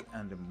book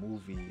and a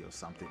movie or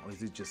something, or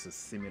is it just a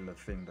similar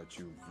thing that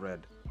you've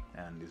read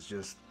and it's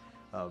just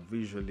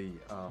visually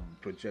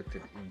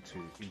projected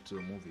into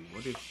a movie?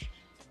 What if?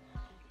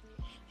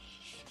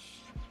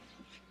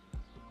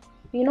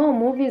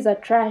 Movies are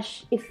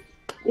trash. If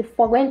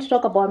we're going to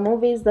talk about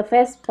movies, the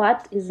first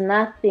part is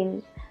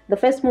nothing. The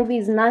first movie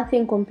is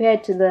nothing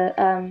compared to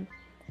the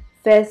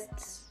first.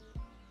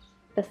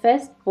 The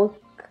first book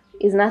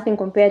is nothing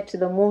compared to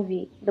the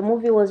movie. The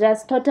movie was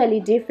just totally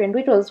different,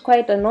 which was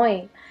quite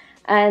annoying.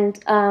 And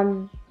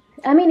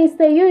it's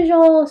the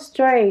usual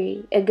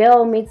story. A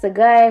girl meets a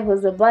guy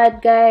who's a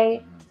bad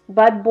guy,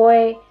 bad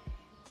boy.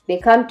 They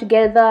come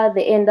together.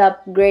 They end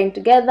up growing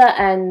together,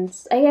 and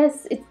I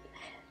guess it's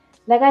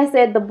like I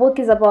said. The book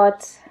is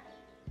about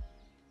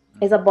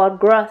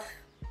growth.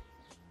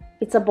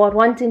 It's about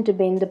wanting to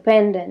be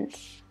independent.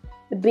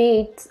 Be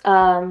it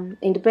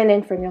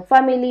independent from your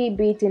family,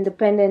 be it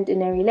independent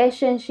in a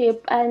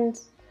relationship, and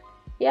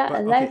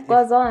life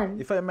goes on.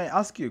 If I may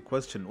ask you a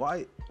question,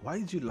 why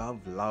do you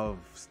love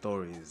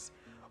stories?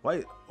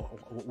 Why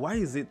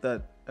is it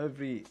that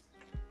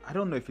I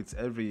don't know if it's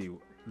every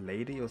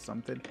lady or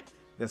something,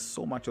 they're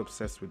so much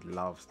obsessed with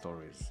love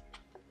stories?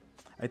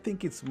 I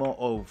think it's more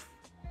of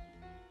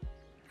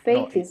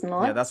faith is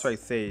not. Yeah, that's why I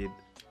say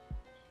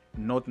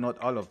not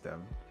all of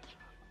them.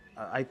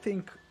 I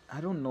think, I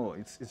don't know,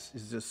 it's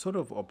just sort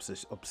of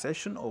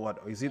obsession or what?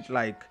 Or is it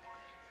like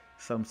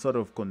some sort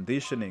of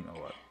conditioning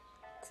or what?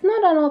 It's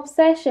not an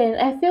obsession.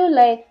 I feel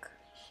like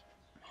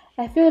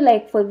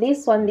for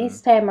this one,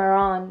 this time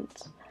around,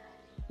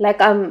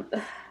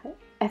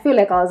 I feel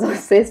like I was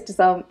obsessed to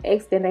some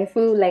extent. I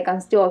feel like I'm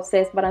still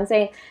obsessed, but I'm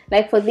saying,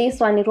 like, for this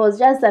one, it was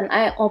just an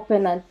eye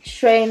opener,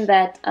 showing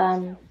that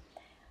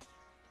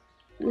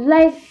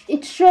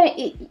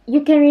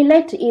you can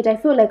relate to it. I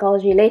feel like I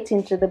was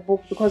relating to the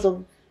book because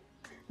of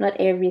not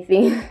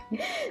everything.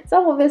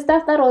 Some of the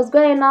stuff that was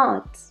going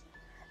out.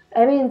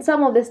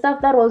 Some of the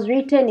stuff that was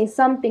written is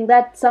something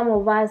that some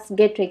of us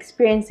get to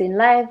experience in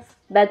life,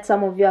 that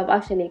some of you have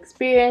actually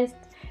experienced,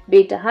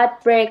 be it a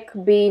heartbreak,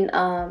 being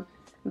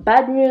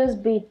bad news,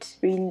 be it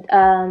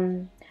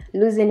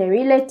losing a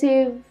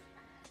relative,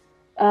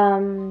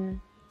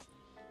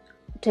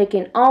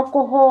 taking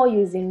alcohol,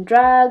 using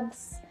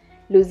drugs,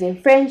 losing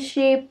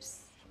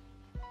friendships,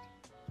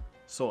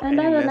 So and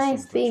any other lessons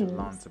nice that you things.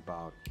 learned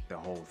about the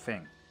whole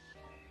thing,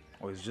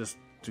 or it's just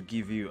to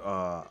give you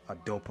a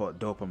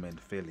dopamine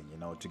feeling,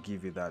 to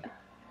give you that,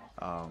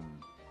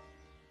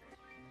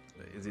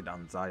 is it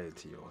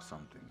anxiety or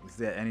something? Is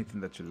there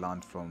anything that you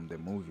learned from the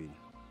movie?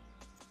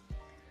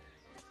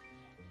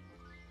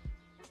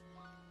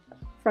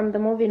 From the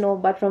movie, no,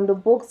 but from the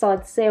books,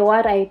 I'd say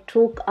what I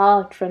took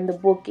out from the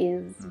book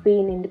is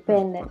being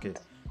independent. Okay,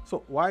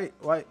 so why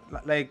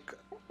like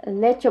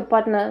Let your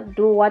partner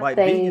do what by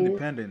they. being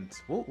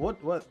independent? What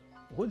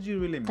do you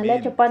really mean?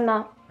 Let your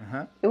partner.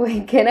 Uh-huh.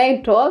 Wait, can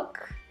I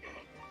talk?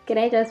 Can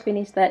I just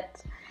finish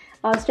that?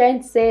 I was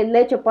trying to say,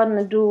 let your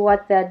partner do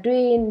what they're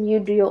doing. You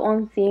do your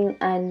own thing,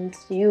 and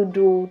you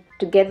do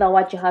together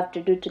what you have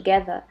to do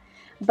together.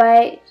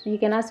 But you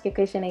can ask your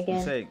question again.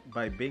 I'm saying,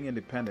 by being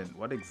independent,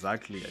 what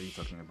exactly are you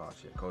talking about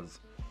here? Because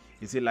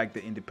is it like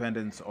the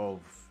independence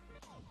of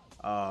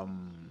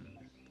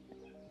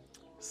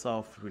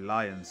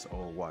self-reliance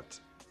or what?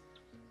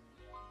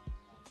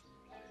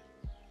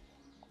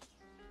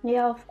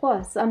 Yeah, of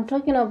course. I'm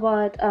talking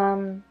about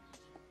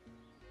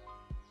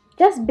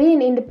just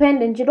being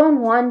independent. You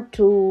don't want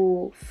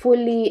to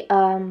fully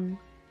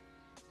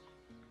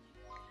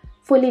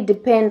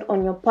depend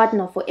on your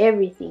partner for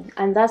everything,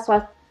 and that's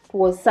what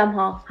was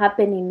somehow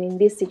happening in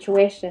this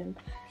situation.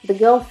 The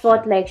girl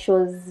felt like she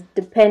was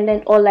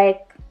dependent, or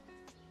like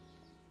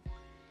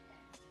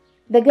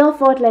the girl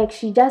felt like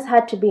she just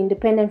had to be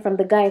independent from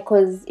the guy,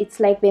 because it's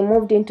like they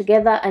moved in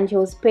together and he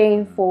was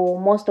paying for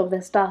most of the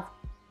stuff.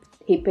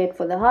 He paid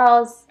for the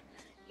house,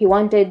 he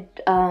wanted,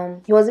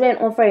 he was even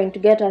offering to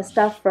get her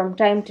stuff from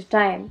time to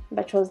time,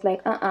 but she was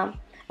like, I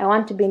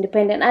want to be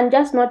independent. And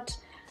just not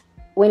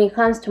when it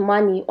comes to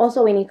money,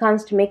 also when it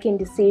comes to making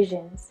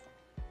decisions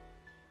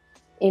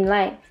in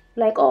life.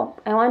 Like, oh,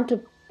 I want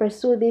to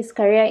pursue this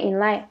career in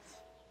life.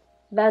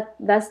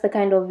 That's the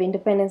kind of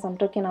independence I'm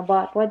talking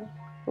about. What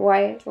do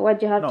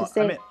you have to No, I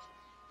say mean,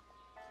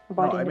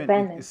 about no, I mean, you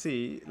independence?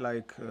 see,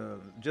 like,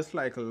 just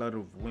like a lot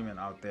of women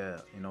out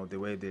there, the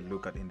way they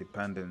look at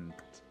independent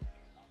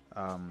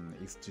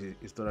is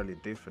totally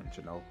different,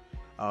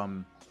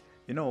 Um,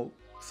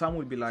 some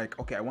would be like,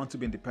 okay, I want to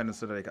be independent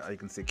so that I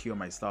can secure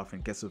myself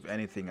in case of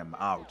anything, I'm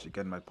out. You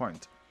get my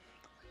point?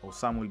 Or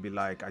some will be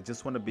like, I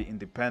just want to be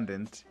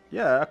independent.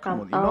 Yeah,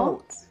 come I'm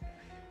on,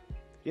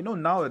 out.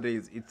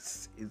 nowadays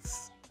it's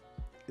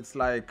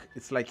like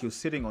you're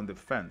sitting on the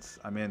fence.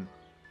 I mean,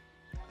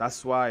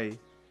 that's why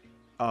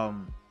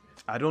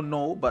I don't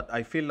know, but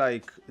I feel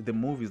like the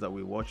movies that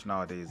we watch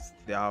nowadays,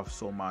 they have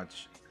so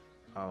much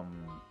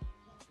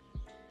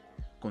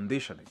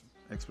conditioning,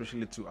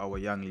 especially to our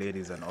young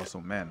ladies and also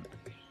men.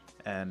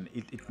 And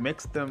it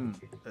makes them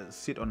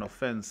sit on a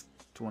fence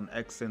to an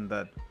extent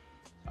that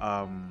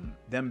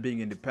them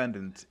being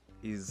independent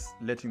is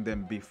letting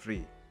them be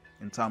free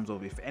in terms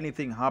of if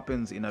anything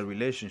happens in a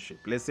relationship.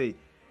 Let's say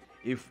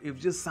if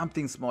just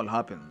something small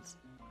happens,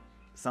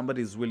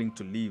 somebody is willing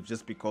to leave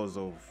just because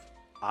of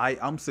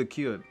I'm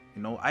secured,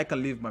 I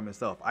can live by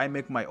myself, I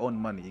make my own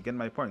money. You get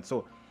my point?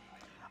 So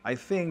I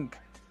think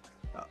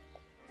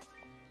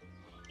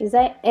Is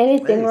there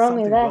anything there's wrong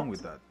with something that? wrong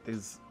with that.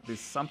 There's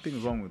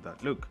something wrong with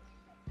that. Look,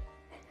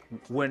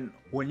 when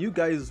you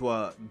guys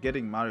were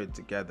getting married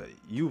together,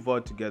 you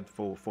vowed to get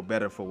for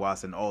better, for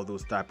worse, and all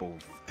those type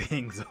of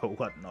things or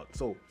whatnot.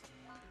 So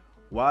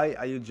why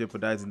are you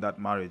jeopardizing that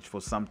marriage for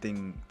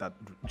something that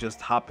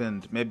just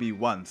happened maybe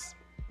once?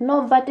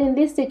 No, but in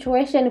this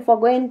situation, if we're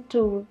going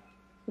to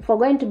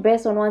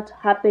base on what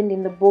happened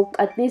in the book,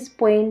 at this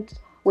point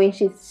when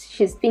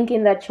she's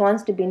thinking that she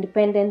wants to be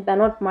independent, they're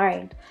not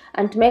married.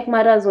 And to make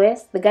matters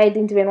worse, the guy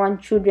didn't even want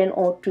children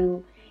or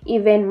to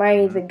even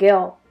marry the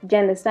girl. Do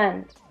you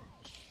understand?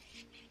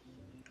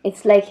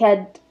 It's like he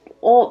had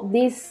all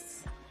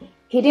this.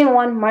 He didn't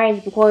want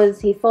marriage because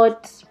he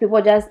thought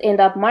people just end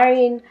up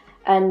marrying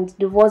and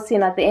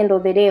divorcing at the end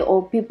of the day,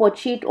 or people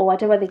cheat, or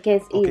whatever the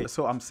case Okay, is.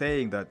 so I'm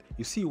saying that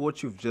you see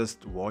what you've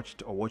just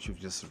watched or what you've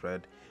just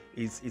read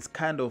is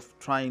kind of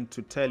trying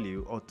to tell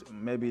you, or to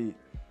maybe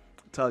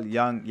tell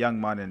young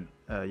men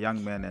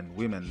and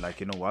women, like,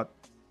 you know what,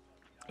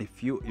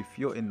 if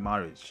you're in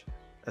marriage,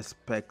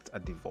 expect a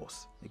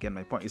divorce. You get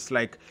my point? It's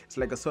like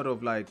a sort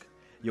of like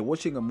you're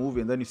watching a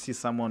movie and then you see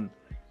someone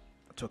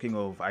talking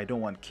of I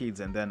don't want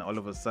kids, and then all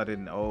of a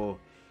sudden, oh,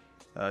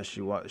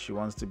 she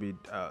wants to be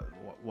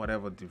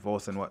whatever,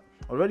 divorce and what.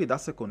 Already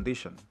that's a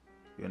condition.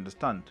 You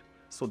understand?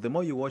 So the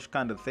more you watch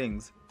kind of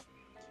things,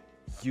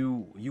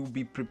 you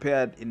be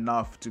prepared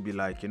enough to be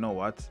like, you know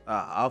what,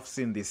 I've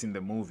seen this in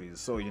the movies,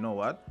 so you know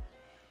what,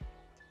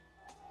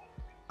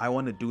 I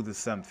want to do the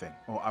same thing,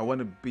 or I want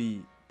to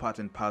be part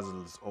and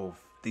parcels of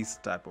this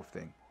type of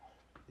thing.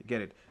 You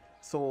get it?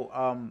 So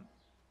I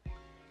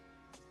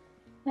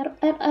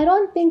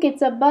don't think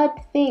it's a bad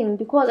thing,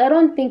 because I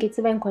don't think it's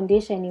even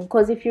conditioning.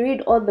 Because if you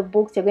read all the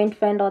books, you're going to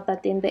find out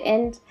that in the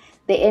end,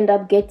 they end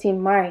up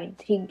getting married.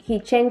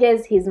 He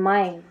changes his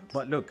mind.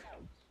 but look,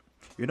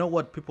 you know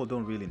what people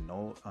don't really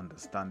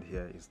understand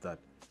here is that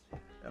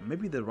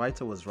maybe the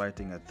writer was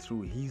writing it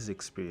through his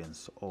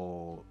experience,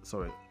 or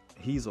sorry,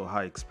 his or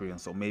her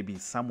experience, or maybe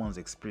someone's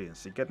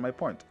experience. You get my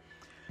point?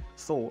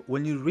 So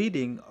when you're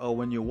reading or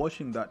when you're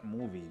watching that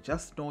movie,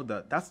 just know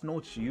that that's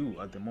not you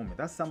at the moment.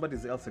 That's somebody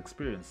else's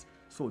experience.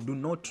 So do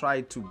not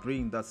try to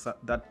bring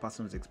that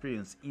person's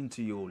experience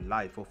into your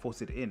life or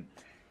force it in.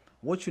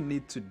 What you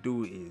need to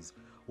do is,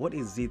 what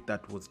is it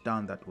that was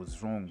done that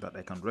was wrong that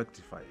I can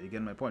rectify? You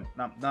get my point?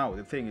 Now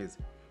the thing is,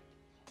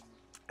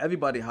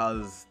 everybody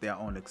has their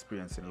own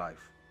experience in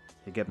life.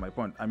 You get my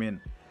point? I mean,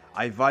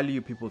 I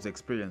value people's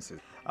experiences.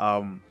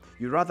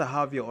 You rather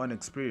have your own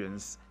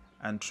experience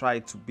and try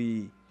to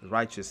be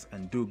righteous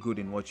and do good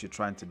in what you're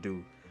trying to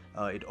do.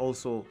 It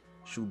also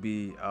should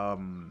be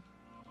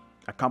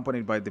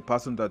accompanied by the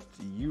person that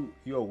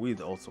you're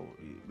with. Also,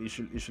 you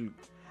should.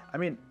 I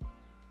mean,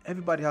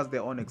 everybody has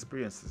their own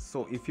experiences.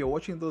 So if you're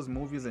watching those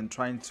movies and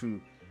trying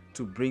to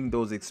bring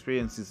those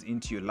experiences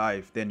into your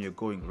life, then you're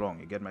going wrong.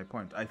 You get my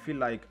point? I feel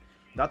like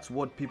that's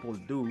what people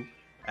do,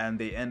 and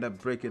they end up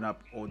breaking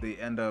up, or they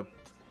end up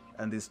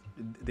and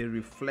they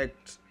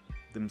reflect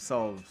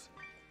themselves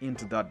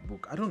into that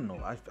book. I don't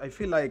know. I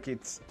feel like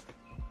it's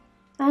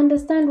I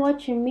understand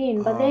what you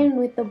mean, but then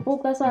with the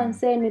book, that's what I'm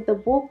saying. With the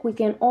book, we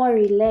can all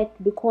relate,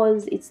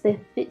 because it's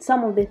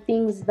some of the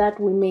things that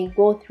we may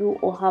go through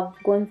or have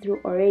gone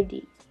through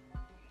already.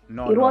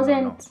 no,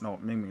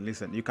 Mimi,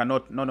 listen. You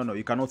cannot. No.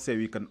 You cannot say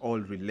we can all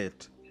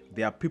relate.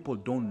 There are people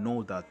don't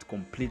know that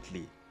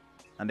completely,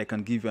 and I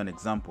can give you an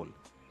example.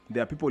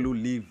 There are people who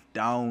live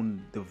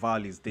down the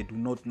valleys. They do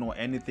not know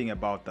anything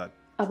about that.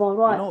 About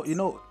what? You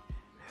know.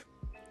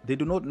 they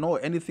do not know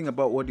anything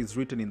about what is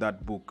written in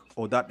that book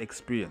or that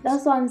experience.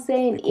 That's what I'm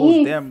saying. Because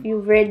If them,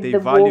 you've read they the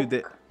value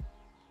book,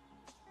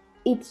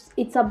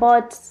 it's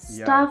about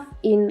yeah, stuff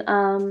in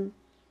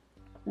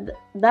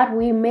that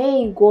we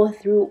may go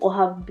through or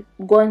have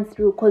gone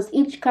through, because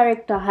each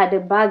character had a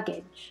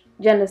baggage.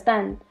 Do you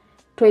understand?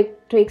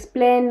 To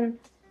explain.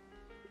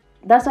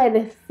 That's why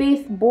the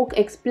fifth book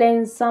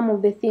explains some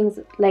of the things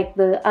like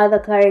the other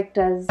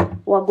characters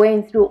were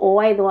going through or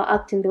why they were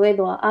acting the way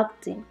they were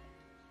acting.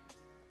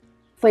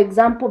 For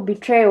example,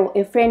 betrayal.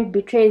 A friend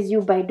betrays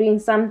you by doing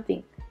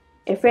something.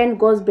 A friend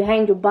goes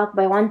behind your back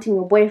by wanting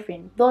your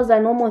boyfriend. Those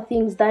are normal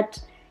things that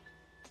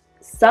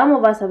some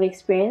of us have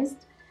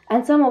experienced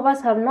and some of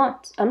us have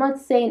not. I'm not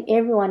saying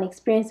everyone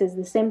experiences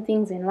the same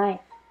things in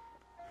life.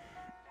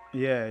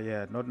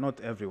 yeah, not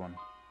everyone.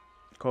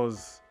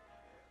 Because,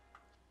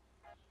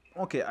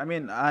 okay, I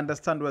mean, I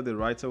understand where the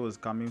writer was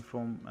coming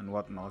from and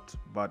whatnot,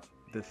 but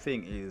the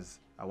thing is,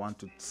 I want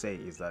to say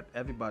is that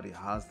everybody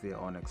has their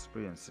own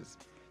experiences.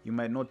 You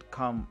might not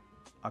come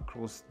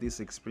across this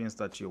experience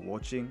that you're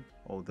watching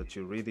or that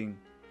you're reading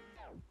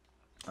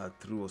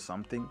through or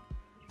something,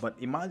 but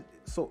imagine.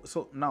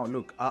 So now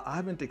look, I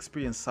haven't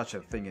experienced such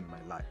a thing in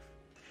my life,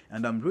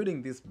 and I'm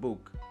reading this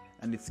book,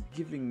 and it's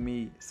giving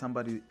me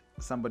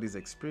somebody's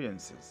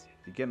experiences.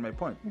 You get my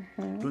point?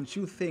 Don't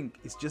you think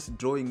it's just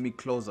drawing me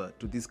closer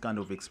to this kind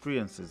of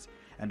experiences,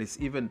 and it's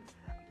even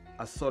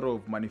a sort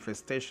of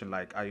manifestation,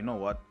 like, you know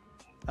what,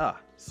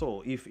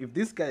 so if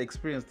this guy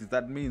experienced this,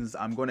 that means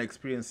I'm gonna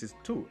experience it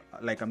too,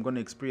 like I'm gonna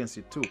experience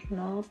it too.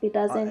 No, it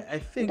doesn't. I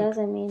think, it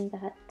doesn't mean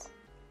that.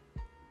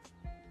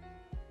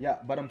 yeah,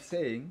 but I'm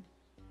saying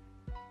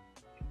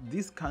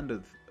this kind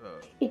of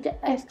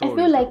I stories feel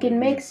that like we it read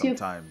makes you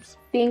sometimes.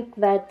 think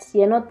that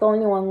you're not the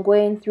only one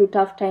going through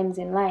tough times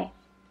in life.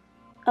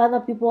 Other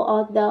people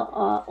out there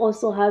are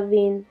also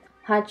having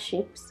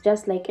hardships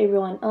just like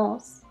everyone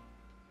else.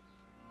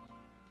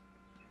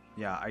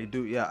 Yeah, I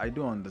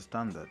do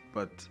understand that,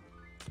 but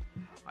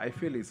I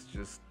feel it's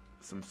just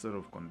some sort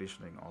of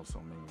conditioning also,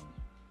 maybe,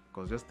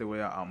 because just the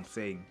way I'm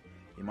saying,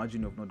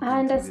 imagine you've not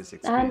been through this I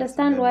experience and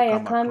understand then you where you're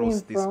come across coming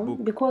this from,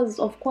 book. because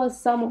of course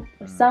some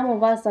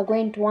of us are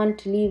going to want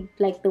to live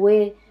like the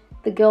way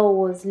the girl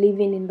was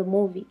living in the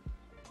movie,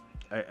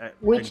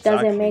 which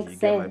doesn't Exactly, make you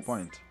get my sense.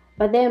 point.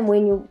 But then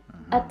when you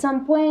at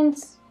some point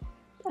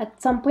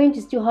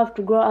you still have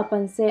to grow up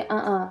and say,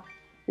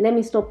 let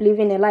me stop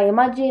living a lie.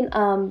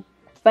 Imagine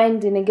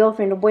finding a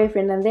girlfriend or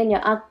boyfriend and then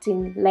you're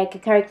acting like a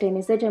character in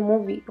a certain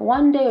movie.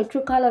 One day your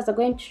true colors are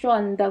going to show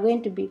and they're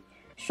going to be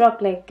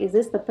shocked, like, is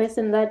this the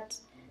person that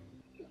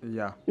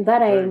Yeah, I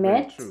very, very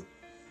met? true.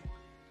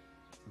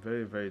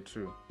 Very, very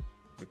true.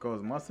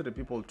 Because most of the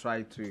people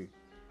try to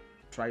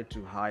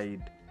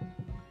hide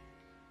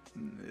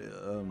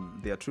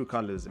their true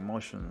colors,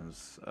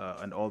 emotions,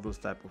 and all those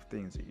type of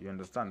things. You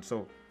understand?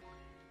 So,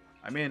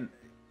 I mean,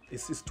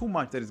 it's too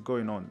much that is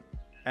going on,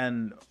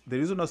 and the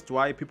reason as to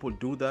why people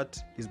do that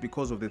is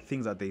because of the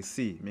things that they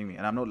see, Mimi.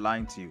 And I'm not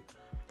lying to you.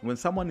 When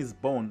someone is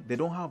born, they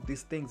don't have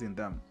these things in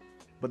them,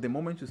 but the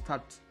moment you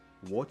start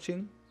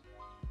watching,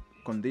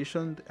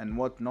 conditioned and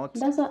whatnot,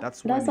 that's when That's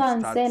it what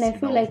I'm saying. starts. I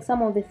feel like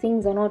some of the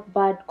things are not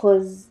bad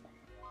because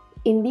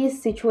in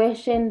this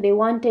situation they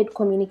wanted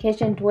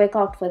communication to work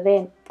out for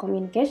them.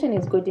 Communication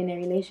is good in a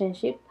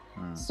relationship.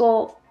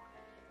 So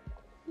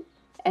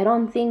I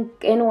don't think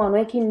anyone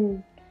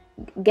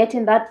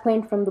getting that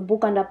point from the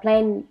book and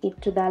applying it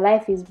to their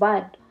life is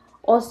bad.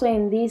 Also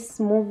in this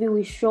movie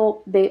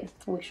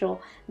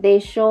they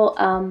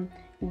show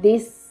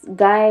this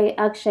guy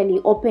actually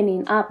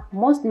opening up.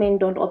 Most men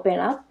don't open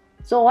up.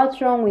 So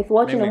what's wrong with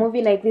watching a Mimi,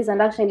 movie like this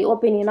and actually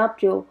opening up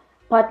to your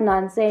partner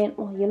and saying,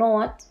 oh, you know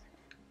what?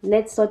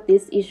 Let's sort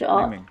this issue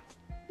out. Mimi,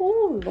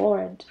 Oh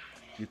Lord.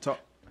 you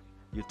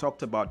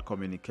talked about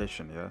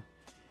communication, yeah.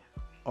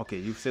 Okay,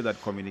 you've said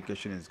that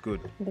communication is good,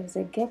 There's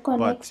a gecko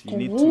but next you to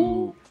need me.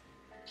 to.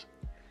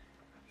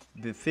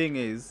 The thing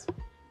is,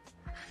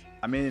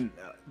 I mean,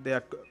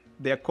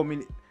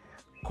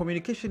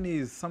 communication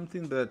is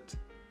something that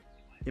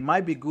it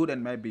might be good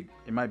and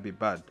it might be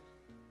bad.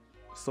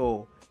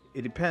 So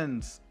it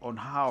depends on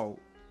how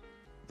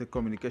the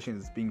communication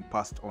is being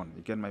passed on.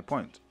 You get my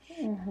point?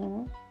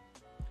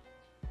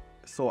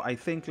 So I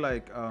think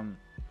like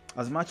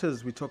as much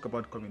as we talk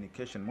about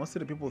communication, most of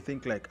the people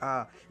think like,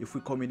 if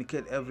we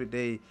communicate every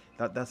day,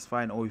 that's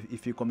fine, or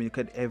if you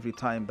communicate every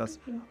time, that's,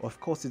 of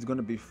course it's going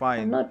to be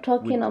fine. I'm not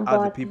talking with about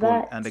other people,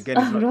 that. and again,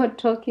 it's I'm not. not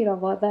talking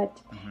about that.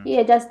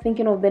 You're just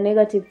thinking of the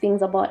negative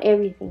things about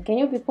everything. Can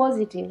you be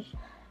positive?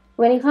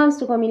 When it comes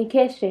to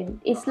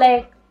communication, it's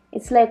like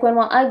when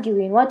we're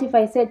arguing. What if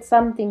I said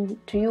something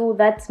to you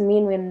that's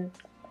mean when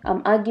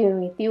I'm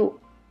arguing with you,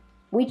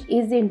 which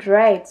isn't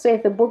right? So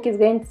if the book is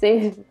going to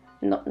say,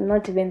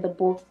 not even the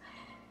book,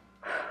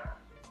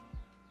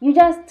 you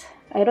just,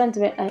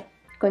 I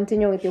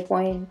continue with your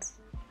point.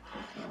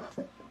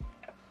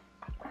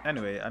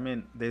 Anyway, I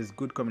mean, there's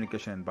good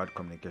communication and bad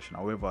communication.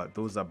 However,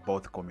 those are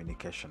both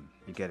communication.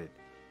 You get it?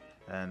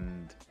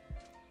 And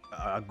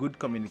a good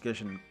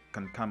communication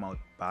can come out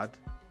bad,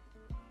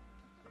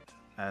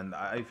 And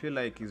I feel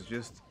like it's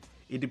just,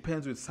 it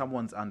depends with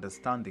someone's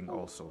understanding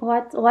also.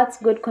 What's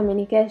good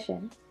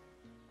communication?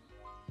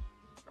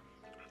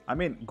 I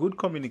mean, good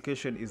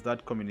communication is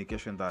that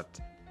communication that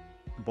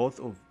both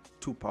of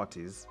two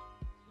parties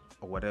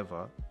or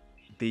whatever,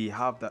 they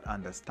have that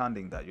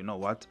understanding that, you know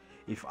what,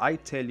 if I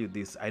tell you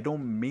this, I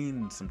don't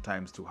mean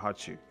sometimes to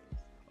hurt you.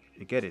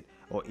 You get it?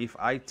 Or if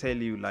I tell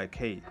you like,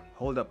 hey,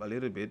 hold up a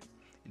little bit,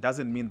 it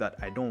doesn't mean that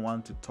I don't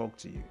want to talk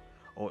to you.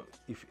 Or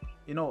if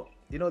you know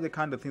the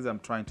kind of things I'm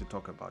trying to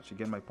talk about. You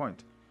get my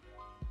point?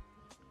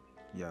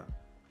 Yeah.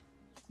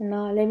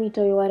 No, let me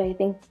tell you what I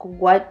think.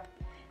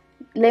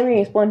 Let me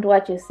respond to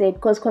what you said,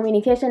 because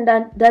communication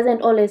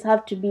doesn't always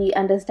have to be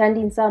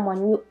understanding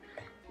someone.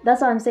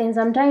 That's what I'm saying.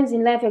 Sometimes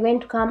in life you're going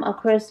to come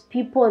across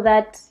people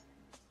just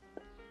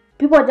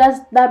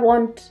that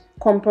won't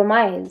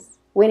compromise.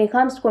 When it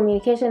comes to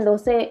communication, they'll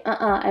say,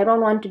 I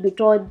don't want to be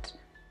told.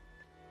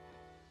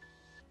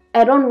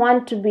 I don't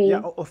want to be. Yeah,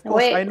 of course,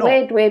 Wait, I know.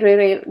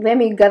 wait. Let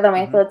me gather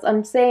my thoughts.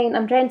 I'm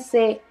trying to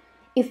say,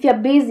 if you're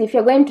busy, if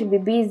you're going to be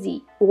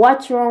busy,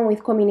 what's wrong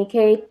with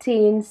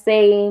communicating,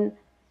 saying,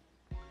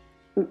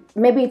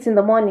 maybe it's in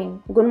the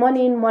morning, good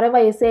morning,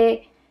 whatever you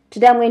say,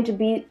 today I'm going to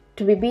be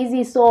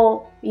busy.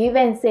 So you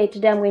even say,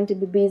 today I'm going to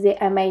be busy,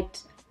 I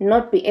might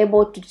not be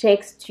able to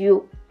text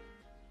you.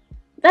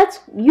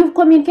 You've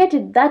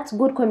communicated. That's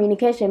good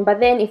communication. But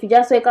then if you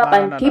just wake up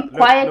and keep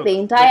quiet the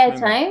entire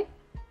time.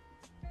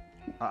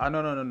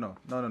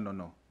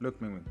 No.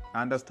 Look, Ming,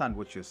 I understand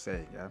what you're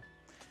saying, yeah?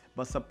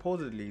 But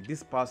supposedly,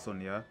 this person,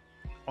 yeah?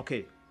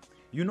 Okay,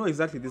 you know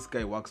exactly this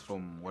guy works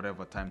from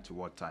whatever time to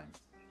what time.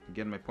 You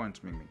get my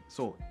point, Ming?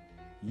 So,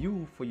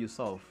 you, for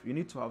yourself, you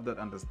need to have that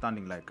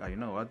understanding like, you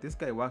know what? This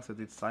guy works at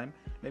this time.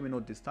 Let me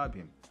not disturb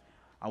him.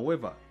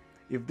 However,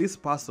 if this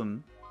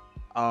person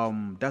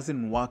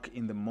doesn't work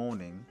in the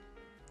morning,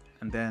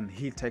 and then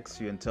he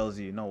texts you and tells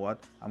you, you know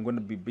what, I'm going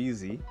to be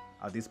busy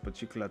at this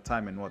particular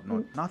time and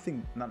whatnot.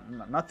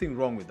 Nothing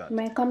wrong with that.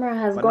 My camera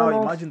has but gone now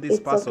off. Imagine this it's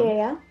person. Okay,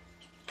 yeah?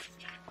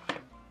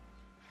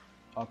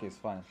 Okay, it's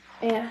fine.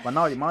 Yeah. But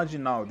now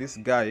imagine now this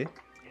guy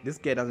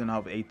doesn't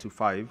have 8 to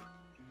 5,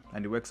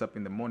 and he wakes up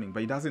in the morning, but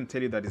he doesn't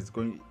tell you that it's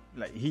going,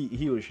 like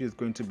he or she is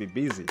going to be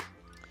busy.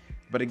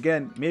 But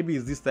again, maybe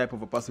it's this type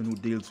of a person who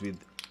deals with,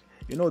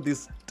 you know,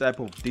 this type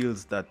of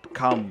deals that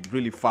come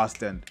really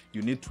fast and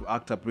you need to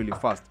act up really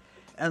fast.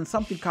 And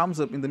something comes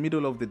up in the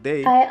middle of the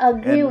day. I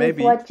agree and with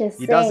maybe what you're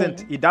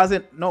saying. He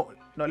doesn't, no,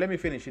 let me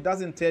finish. He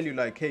doesn't tell you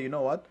like, hey, you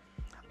know what?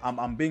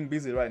 I'm being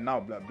busy right now,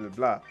 blah, blah,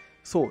 blah.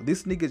 So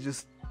this nigga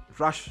just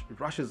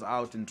rushes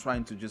out and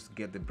trying to just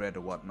get the bread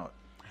or whatnot.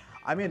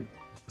 I mean,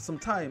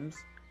 sometimes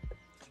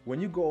when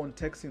you go on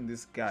texting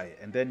this guy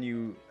and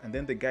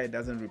then the guy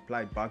doesn't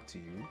reply back to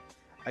you,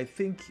 I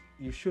think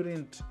you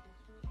shouldn't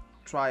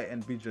try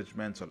and be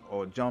judgmental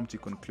or jump to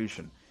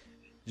conclusion.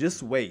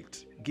 Just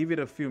wait, give it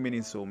a few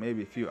minutes or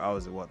maybe a few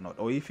hours or whatnot.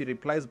 Or if he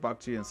replies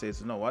back to you and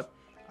says, you know what,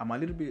 I'm a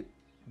little bit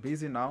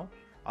busy now,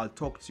 I'll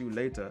talk to you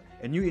later.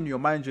 And you in your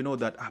mind, you know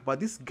that,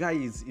 but this guy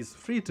is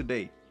free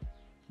today.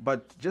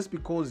 But just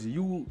because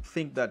you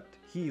think that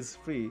he is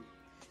free,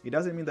 it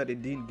doesn't mean that he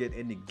didn't get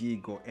any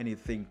gig or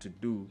anything to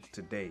do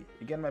today.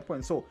 You get my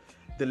point? So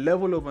the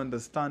level of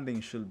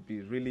understanding should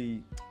be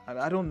really,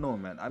 I don't know,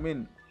 man. I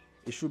mean,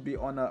 it should be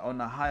on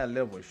a higher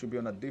level. It should be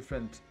on a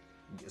different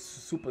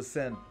super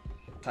sen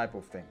type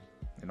of thing,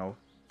 you know.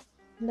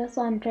 That's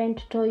what I'm trying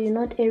to tell you.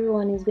 Not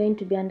everyone is going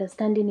to be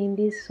understanding in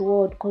this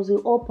world, because we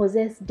all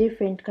possess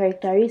different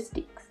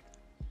characteristics.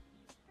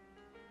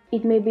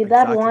 It may be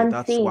that one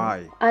thing,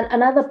 and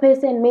another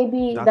person,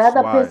 maybe the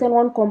other person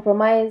won't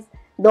compromise.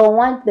 They'll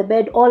want the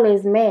bed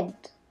always made,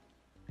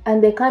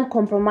 and they can't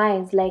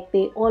compromise. Like,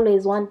 they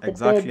always want the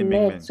bed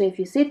made. So if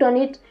you sit on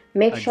it,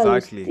 make sure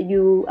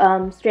you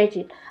stretch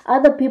it.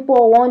 Other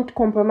people won't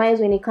compromise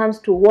when it comes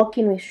to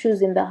walking with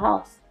shoes in the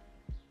house.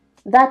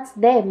 That's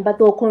them, but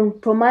they'll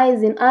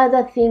compromise in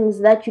other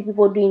things that you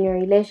people do in your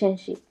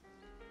relationship.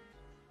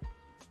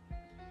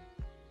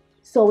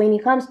 So when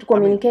it comes to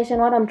communication,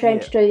 what I'm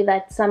trying to tell you,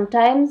 that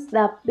sometimes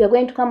that you're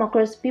going to come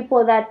across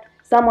people that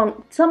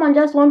someone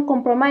just won't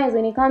compromise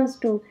when it comes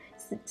to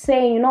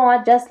saying, you know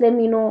what, just let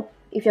me know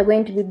if you're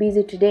going to be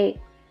busy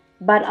today,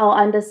 but I'll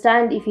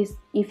understand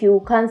if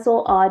you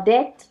cancel our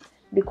date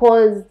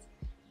because,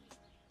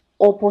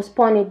 or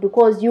postpone it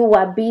because you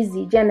were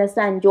busy. Do you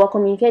understand? You are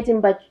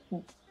communicating, but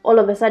all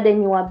of a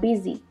sudden you are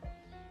busy.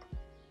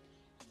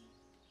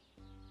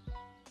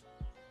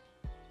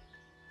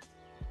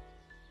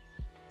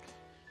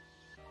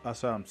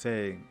 That's what I'm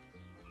saying.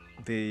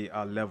 They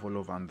are level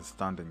of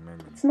understanding,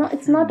 maybe.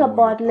 It's not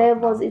about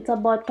levels, it's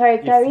about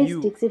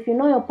characteristics. If you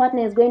know your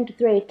partner is going to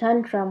throw a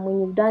tantrum when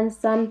you've done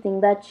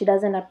something that she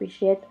doesn't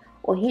appreciate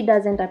or he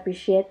doesn't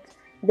appreciate,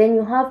 then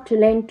you have to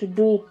learn to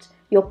do it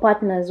your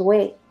partner's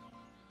way.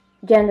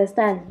 Do you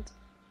understand?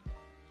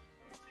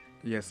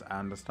 Yes, I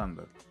understand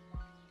that.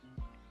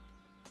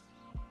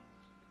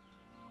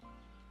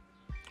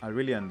 I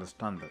really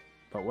understand that.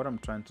 But what I'm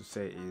trying to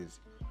say is,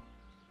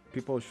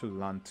 people should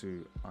learn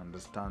to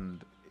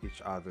understand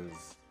each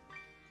other's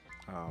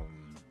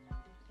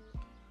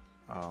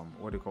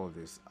what do you call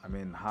this? I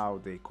mean,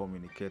 how they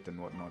communicate and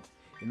whatnot.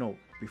 You know,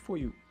 before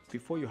you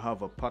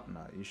have a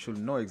partner, you should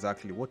know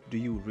exactly what do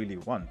you really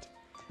want.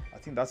 I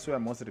think that's where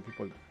most of the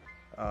people,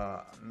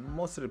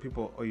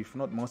 or if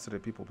not most of the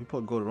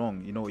people go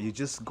wrong. You know, you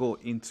just go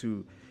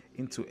into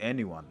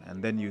anyone,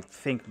 and then you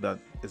think that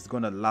it's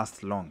gonna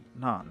last long.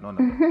 Nah, no,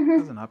 no, no. It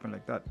doesn't happen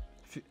like that.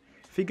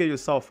 Figure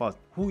yourself out.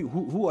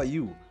 Who are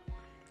you,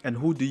 and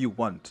who do you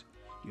want?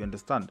 You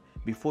understand?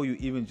 Before you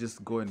even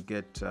just go and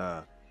get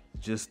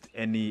just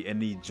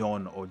any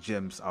John or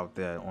James out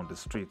there on the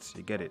streets.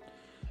 You get it?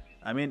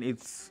 I mean,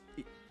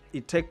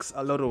 it takes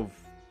a lot of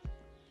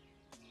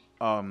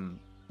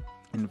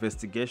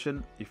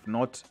investigation. If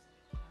not,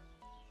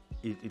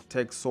 it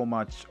takes so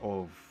much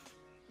of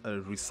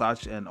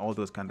research and all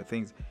those kind of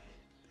things.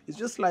 It's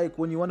just like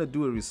when you want to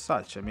do a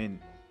research. I mean,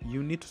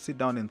 you need to sit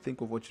down and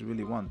think of what you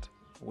really want,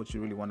 what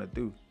you really want to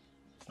do,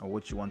 or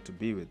what you want to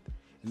be with.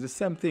 It's the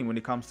same thing when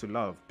it comes to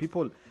love.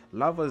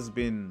 Love has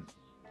been,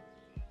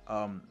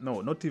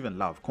 no, not even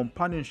love.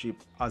 Companionship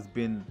has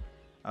been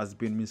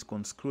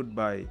misconstrued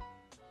by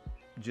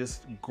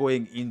just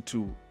going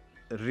into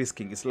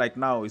risking. It's like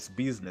now it's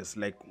business.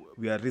 Like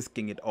we are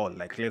risking it all.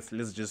 Like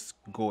let's just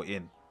go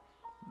in.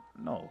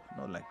 No,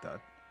 not like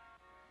that.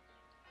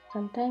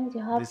 Sometimes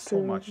you have There's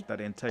so much that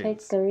take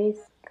entails. the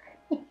risk.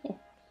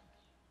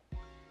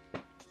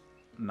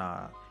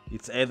 Nah,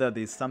 it's either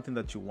there's something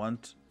that you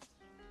want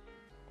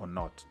or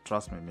not.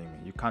 Trust me, Mimi.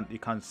 You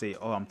can't say,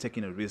 "Oh, I'm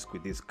taking a risk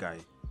with this guy."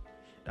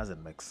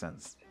 Doesn't make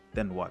sense.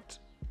 Then what?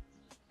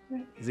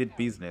 Is it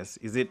business?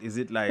 Is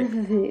it like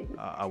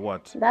a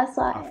what? That's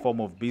A what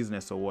form of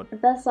business or what?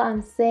 that's what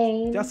I'm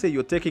saying. Just say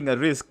you're taking a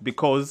risk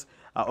because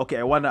okay,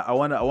 I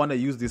wanna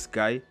use this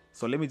guy,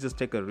 so let me just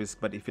take a risk.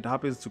 But if it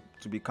happens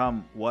to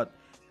become what,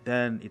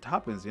 then it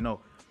happens. You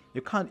know,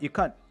 you can't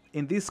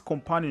in this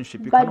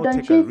companionship you But cannot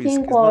don't take a you risk.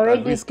 think It's we're not a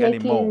already risk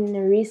anymore.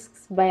 taking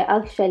risks by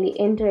actually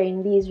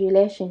entering these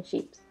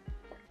relationships?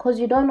 Because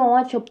you don't know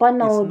what your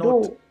partner It's will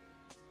not. do.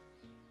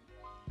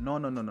 No.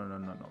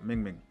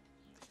 Ming Ming.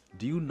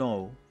 Do you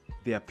know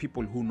there are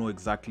people who know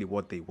exactly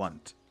what they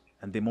want,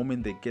 and the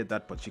moment they get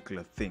that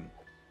particular thing,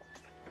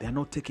 they are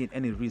not taking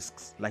any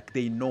risks. Like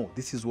they know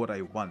this is what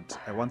I want.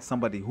 I want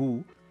somebody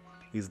who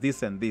is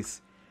this and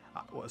this,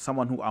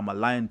 someone who I'm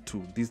aligned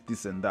to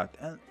this and that,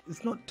 and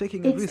it's not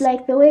taking a It's risk.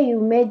 like the way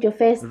you made your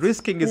first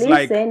Risking is listen.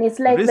 like It's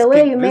like the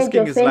way you made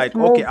risking your is first like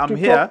okay, move I'm to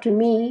here. talk to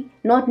me,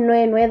 not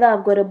knowing whether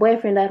I've got a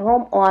boyfriend at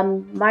home or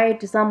I'm married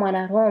to someone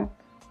at home.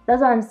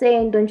 That's what I'm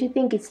saying. Don't you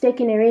think it's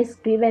taking a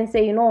risk to even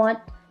say, you know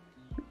what,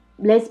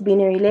 let's be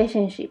in a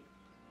relationship?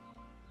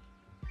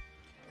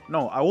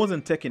 No, I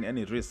wasn't taking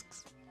any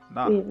risks.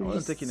 Nah, I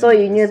wasn't taking So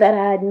any you knew risks. that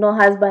I had no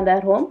husband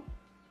at home?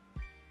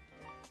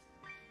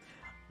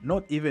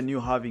 Not even you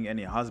having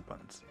any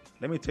husbands.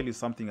 Let me tell you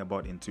something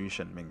about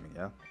intuition, Ming Ming,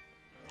 yeah?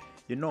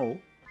 You know,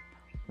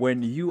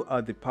 when you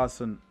are the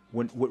person,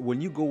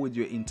 when you go with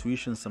your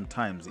intuition,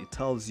 sometimes it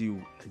tells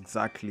you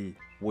exactly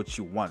what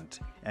you want,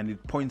 and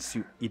it points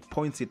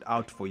it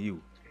out for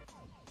you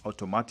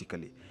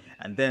automatically.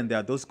 And then there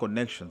are those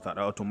connections that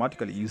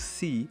automatically you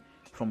see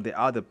from the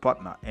other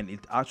partner, and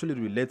it actually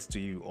relates to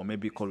you, or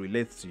maybe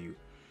correlates to you.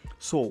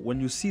 So when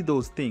you see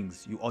those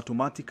things, you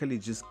automatically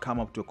just come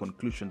up to a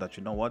conclusion that,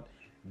 you know what,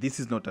 this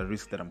is not a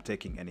risk that I'm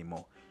taking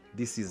anymore.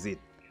 This is it.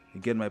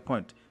 You get my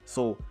point?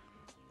 So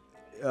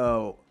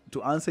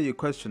to answer your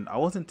question, I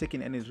wasn't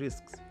taking any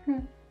risks.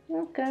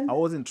 Okay. I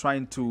wasn't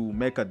trying to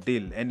make a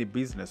deal, any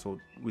business or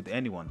with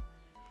anyone.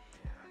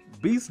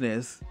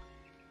 Business,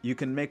 you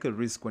can make a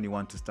risk when you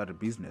want to start a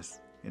business.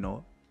 You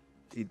know,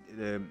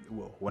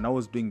 when I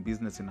was doing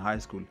business in high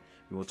school,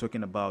 we were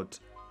talking about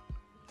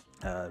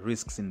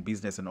risks in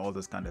business and all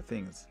those kind of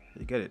things.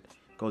 You get it?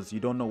 Because you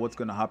don't know what's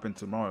going to happen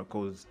tomorrow.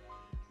 Because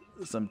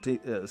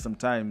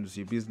sometimes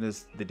your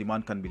business, the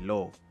demand can be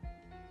low.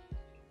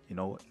 You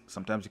know,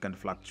 sometimes you can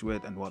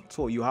fluctuate and what.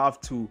 So you have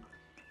to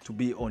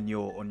be on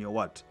your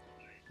what,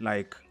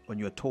 like on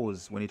your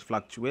toes when it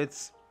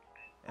fluctuates,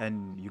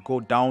 and you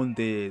go down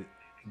the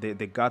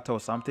gutter or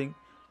something.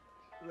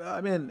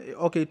 I mean,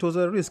 okay, it was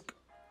a risk.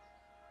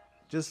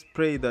 Just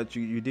pray that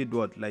you did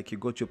what, like you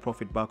got your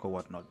profit back or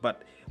whatnot.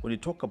 But when you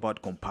talk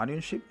about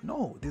companionship,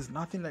 no, there's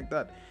nothing like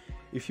that.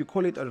 If you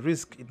call it a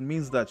risk, it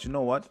means that, you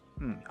know what,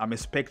 I'm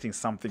expecting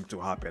something to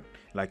happen.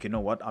 Like, you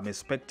know what, I'm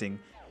expecting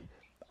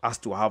us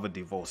to have a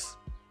divorce.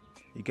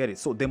 You get it?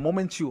 So the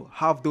moment you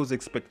have those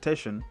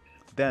expectations,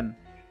 then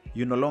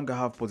you no longer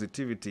have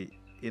positivity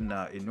in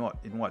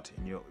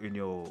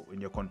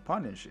your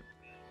companionship.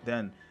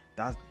 Then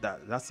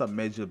that's a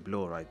major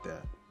blow right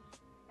there.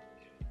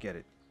 You get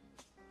it?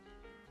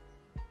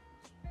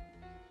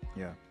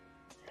 Yeah.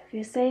 If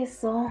you say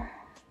so.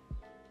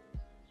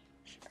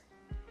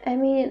 I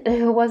mean,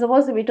 we're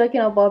supposed to be talking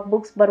about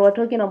books, but we're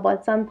talking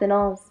about something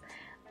else.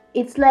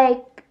 It's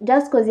like,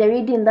 just because you're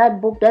reading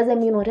that book doesn't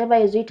mean whatever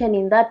is written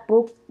in that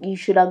book you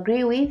should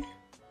agree with.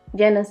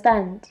 Do you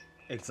understand?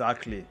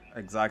 Exactly.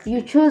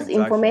 You choose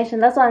information.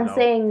 That's what I'm No.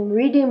 saying.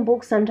 Reading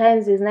books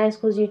sometimes is nice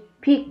because you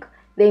pick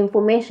the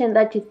information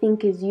that you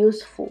think is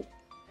useful.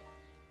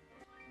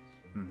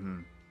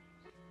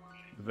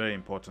 Very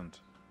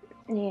important.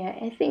 Yeah,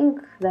 I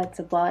think that's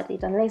about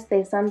it. Unless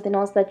there's something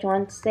else that you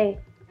want to say.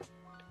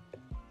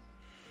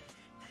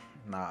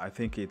 Nah, I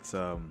think it's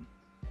I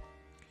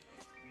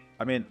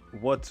mean,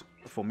 what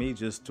for me,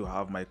 just to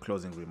have my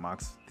closing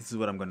remarks. This is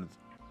what I'm going to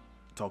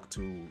talk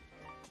to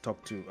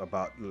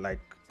about,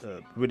 like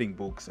reading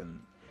books, and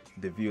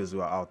the viewers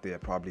who are out there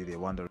probably they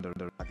wonder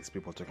are these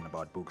people talking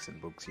about books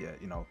and books here.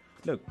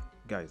 Look,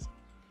 guys,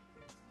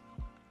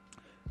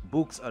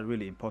 books are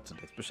really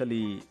important,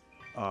 especially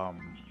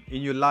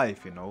in your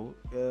life.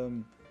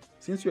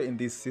 Since you're in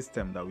this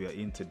system that we are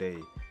in today,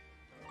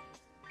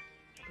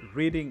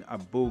 reading a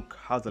book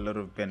has a lot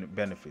of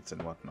benefits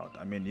and whatnot.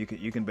 I mean, you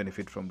can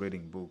benefit from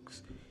reading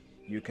books.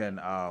 You can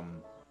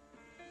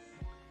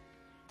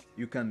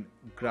you can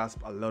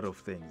grasp a lot of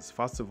things.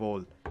 First of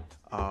all,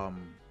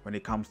 when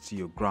it comes to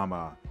your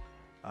grammar,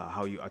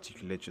 how you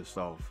articulate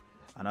yourself.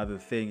 Another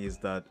thing is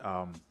that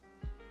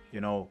you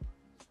know,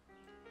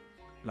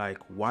 like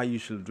why you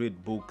should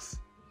read books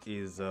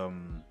is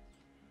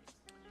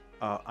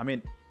I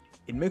mean,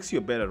 it makes you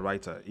a better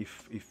writer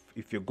if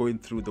you're going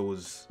through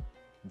those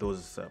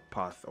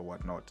paths or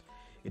whatnot.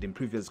 It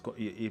improves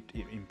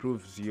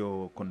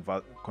your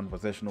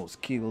conversational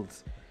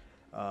skills,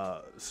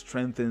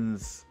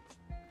 strengthens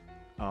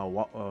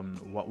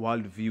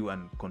worldview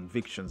and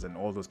convictions and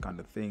all those kind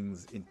of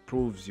things.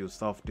 Improves your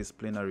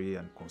self-disciplinary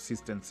and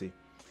consistency.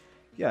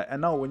 Yeah,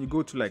 and now when you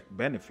go to like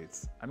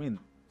benefits, I mean,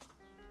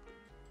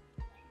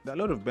 there are a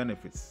lot of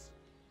benefits,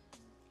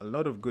 a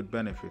lot of good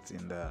benefits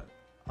in there.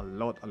 A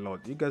lot.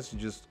 You guys should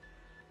just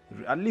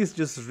at least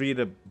just read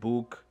a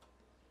book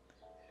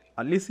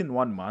at least in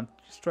 1 month.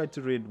 Just try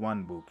to read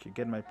one book. You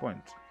get my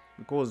point?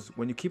 Because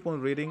when you keep on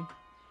reading,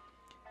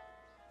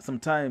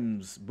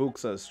 sometimes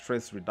books are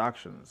stress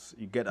reductions.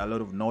 You get a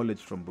lot of knowledge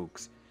from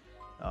books,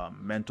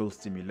 mental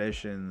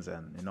stimulations,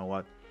 and you know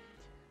what,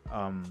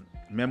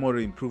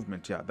 memory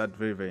improvement. Yeah, that's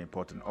very very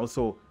important.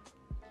 Also,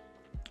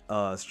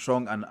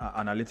 strong and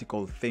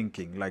analytical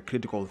thinking, like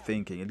critical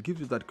thinking. It gives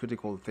you that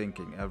critical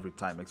thinking every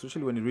time,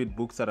 especially when you read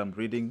books that I'm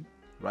reading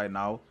right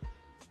now.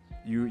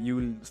 You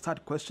will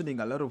start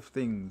questioning a lot of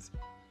things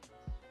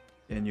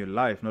in your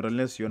life, not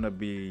unless you want to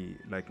be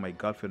like my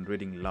girlfriend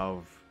reading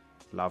love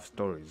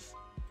stories.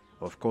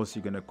 Of course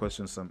you're going to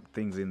question some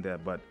things in there,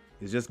 but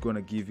it's just going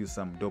to give you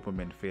some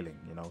dopamine feeling.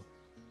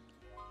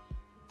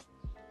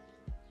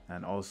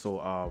 And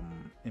also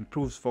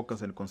improves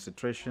focus and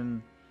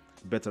concentration,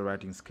 better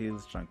writing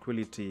skills,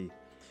 tranquility.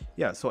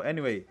 Yeah, so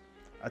anyway,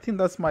 I think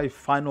that's my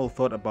final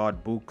thought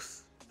about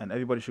books, and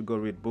everybody should go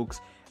read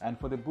books. And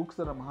for the books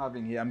that I'm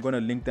having here, I'm going to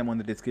link them on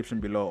the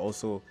description below.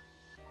 Also,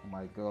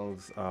 my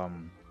girl's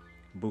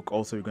book,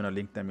 also you're going to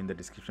link them in the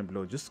description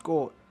below. Just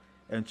go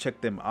and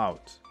check them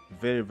out.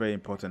 Very very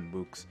important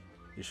books.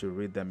 You should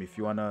read them if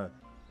you want to.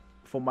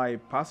 For my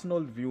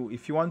personal view,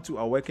 if you want to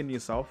awaken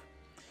yourself,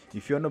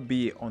 if you want to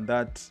be on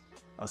that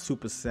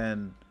super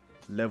zen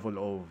level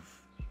of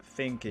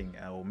thinking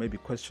or maybe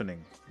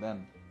questioning,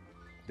 then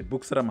the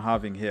books that I'm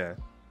having here,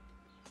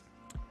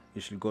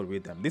 you should go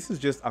read them. This is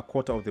just a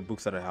quarter of the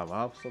books that I have.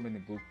 I have so many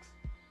books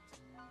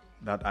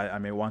that I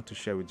may want to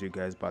share with you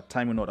guys, but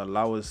time will not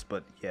allow us.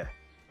 But yeah,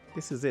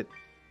 this is it.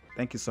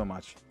 Thank you so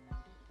much.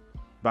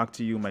 Back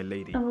to you, my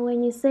lady.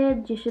 When you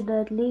said you should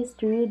at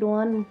least read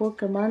one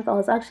book a month, I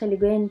was actually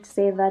going to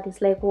say that.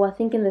 It's like we're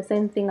thinking the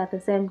same thing at the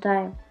same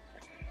time.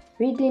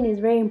 Reading is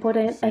very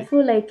important. I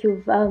feel like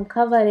you've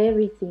covered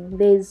everything.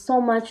 There's so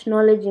much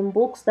knowledge in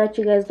books that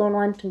you guys don't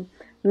want to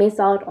miss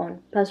out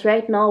on. Plus,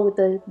 right now with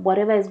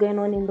whatever is going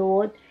on in the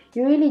world,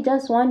 you really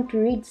just want to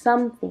read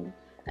something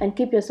and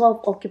keep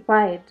yourself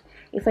occupied.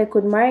 If I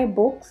could marry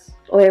books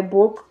or a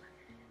book,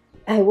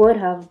 I would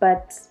have,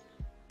 but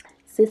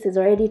sis is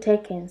already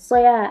taken. So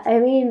yeah, I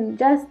mean,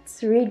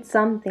 just read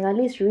something. At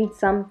least read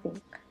something.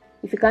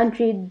 If you can't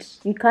read,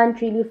 you can't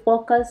really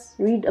focus.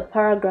 Read a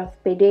paragraph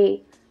per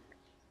day.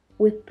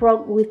 With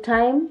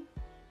time,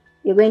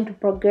 you're going to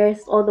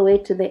progress all the way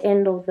to the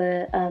end of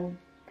the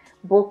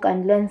book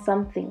and learn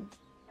something.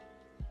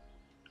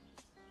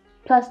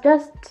 Plus,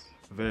 just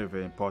very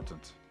very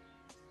important.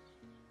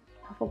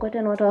 I've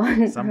forgotten what I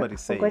wanted.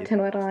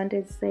 What I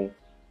wanted to say.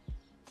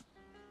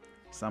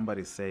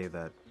 Somebody say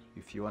that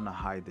if you want to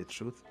hide the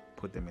truth,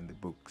 put them in the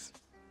books.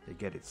 You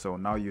get it? So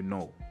now you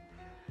know.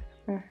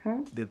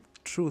 The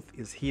truth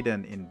is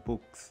hidden in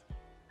books.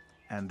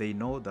 And they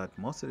know that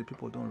most of the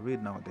people don't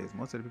read nowadays.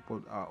 Most of the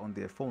people are on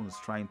their phones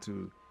trying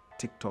to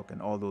TikTok and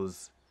all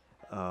those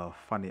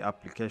funny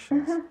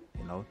applications,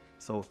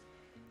 So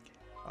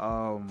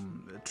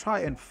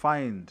try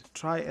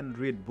and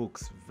read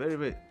books. Very,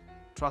 very,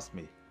 trust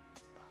me.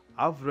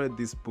 I've read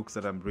these books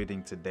that I'm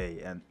reading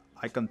today, and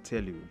I can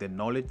tell you the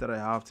knowledge that I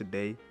have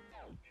today,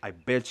 I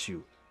bet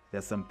you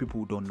there's some people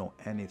who don't know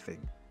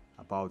anything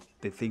about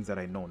the things that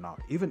I know now.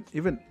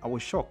 Even I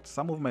was shocked.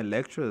 Some of my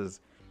lecturers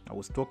I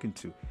was talking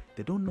to,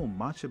 they don't know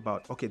much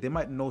about, okay, they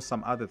might know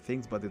some other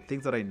things, but the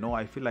things that I know,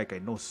 I feel like I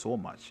know so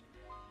much.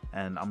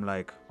 And I'm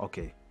like,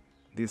 okay,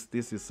 this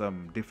is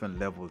some different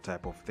level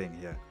type of thing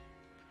here.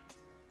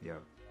 Yeah.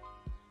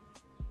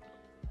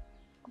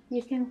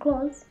 You can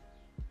close.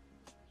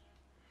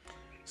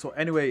 So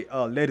anyway,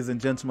 ladies and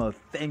gentlemen,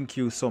 thank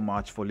you so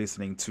much for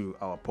listening to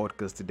our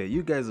podcast today.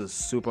 You guys are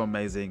super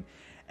amazing.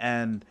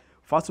 And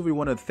first of all, we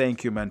want to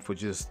thank you, man, for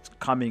just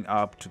coming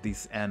up to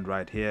this end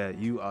right here.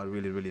 You are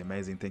really, really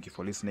amazing. Thank you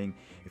for listening.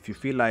 If you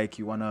feel like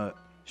you want to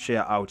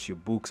share out your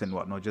books and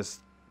whatnot, just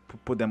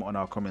put them on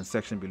our comment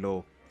section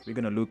below. We're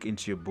going to look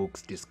into your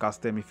books, discuss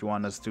them if you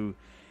want us to.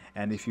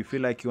 And if you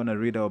feel like you want to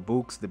read our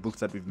books, the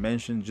books that we've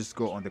mentioned, just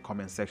go on the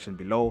comment section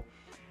below.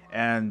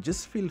 And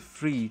just feel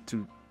free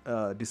to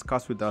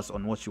discuss with us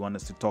on what you want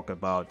us to talk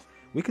about.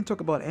 We can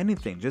talk about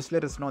anything. Just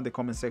let us know in the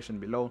comment section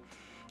below.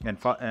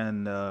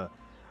 And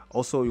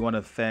also, we want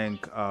to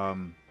thank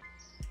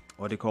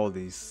what do you call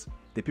this?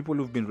 The people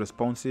who've been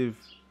responsive.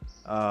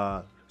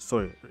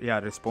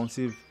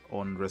 Responsive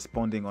on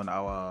responding on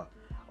our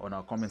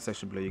comment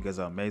section below. You guys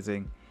are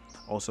amazing.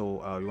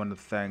 Also, we want to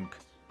thank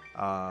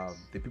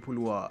the people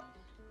who are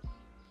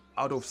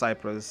out of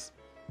Cyprus,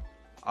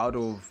 out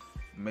of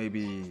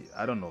maybe,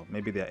 I don't know,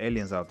 maybe there are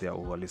aliens out there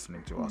who are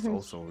listening to us.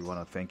 Also, we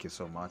want to thank you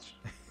so much.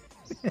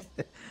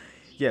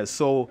 Yeah,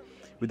 so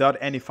without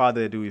any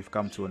further ado, we've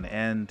come to an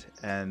end.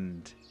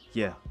 And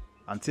yeah,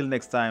 until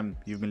next time,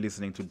 you've been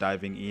listening to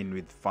Diving In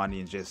with Fanny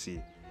and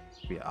Jessy.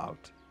 We're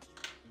out.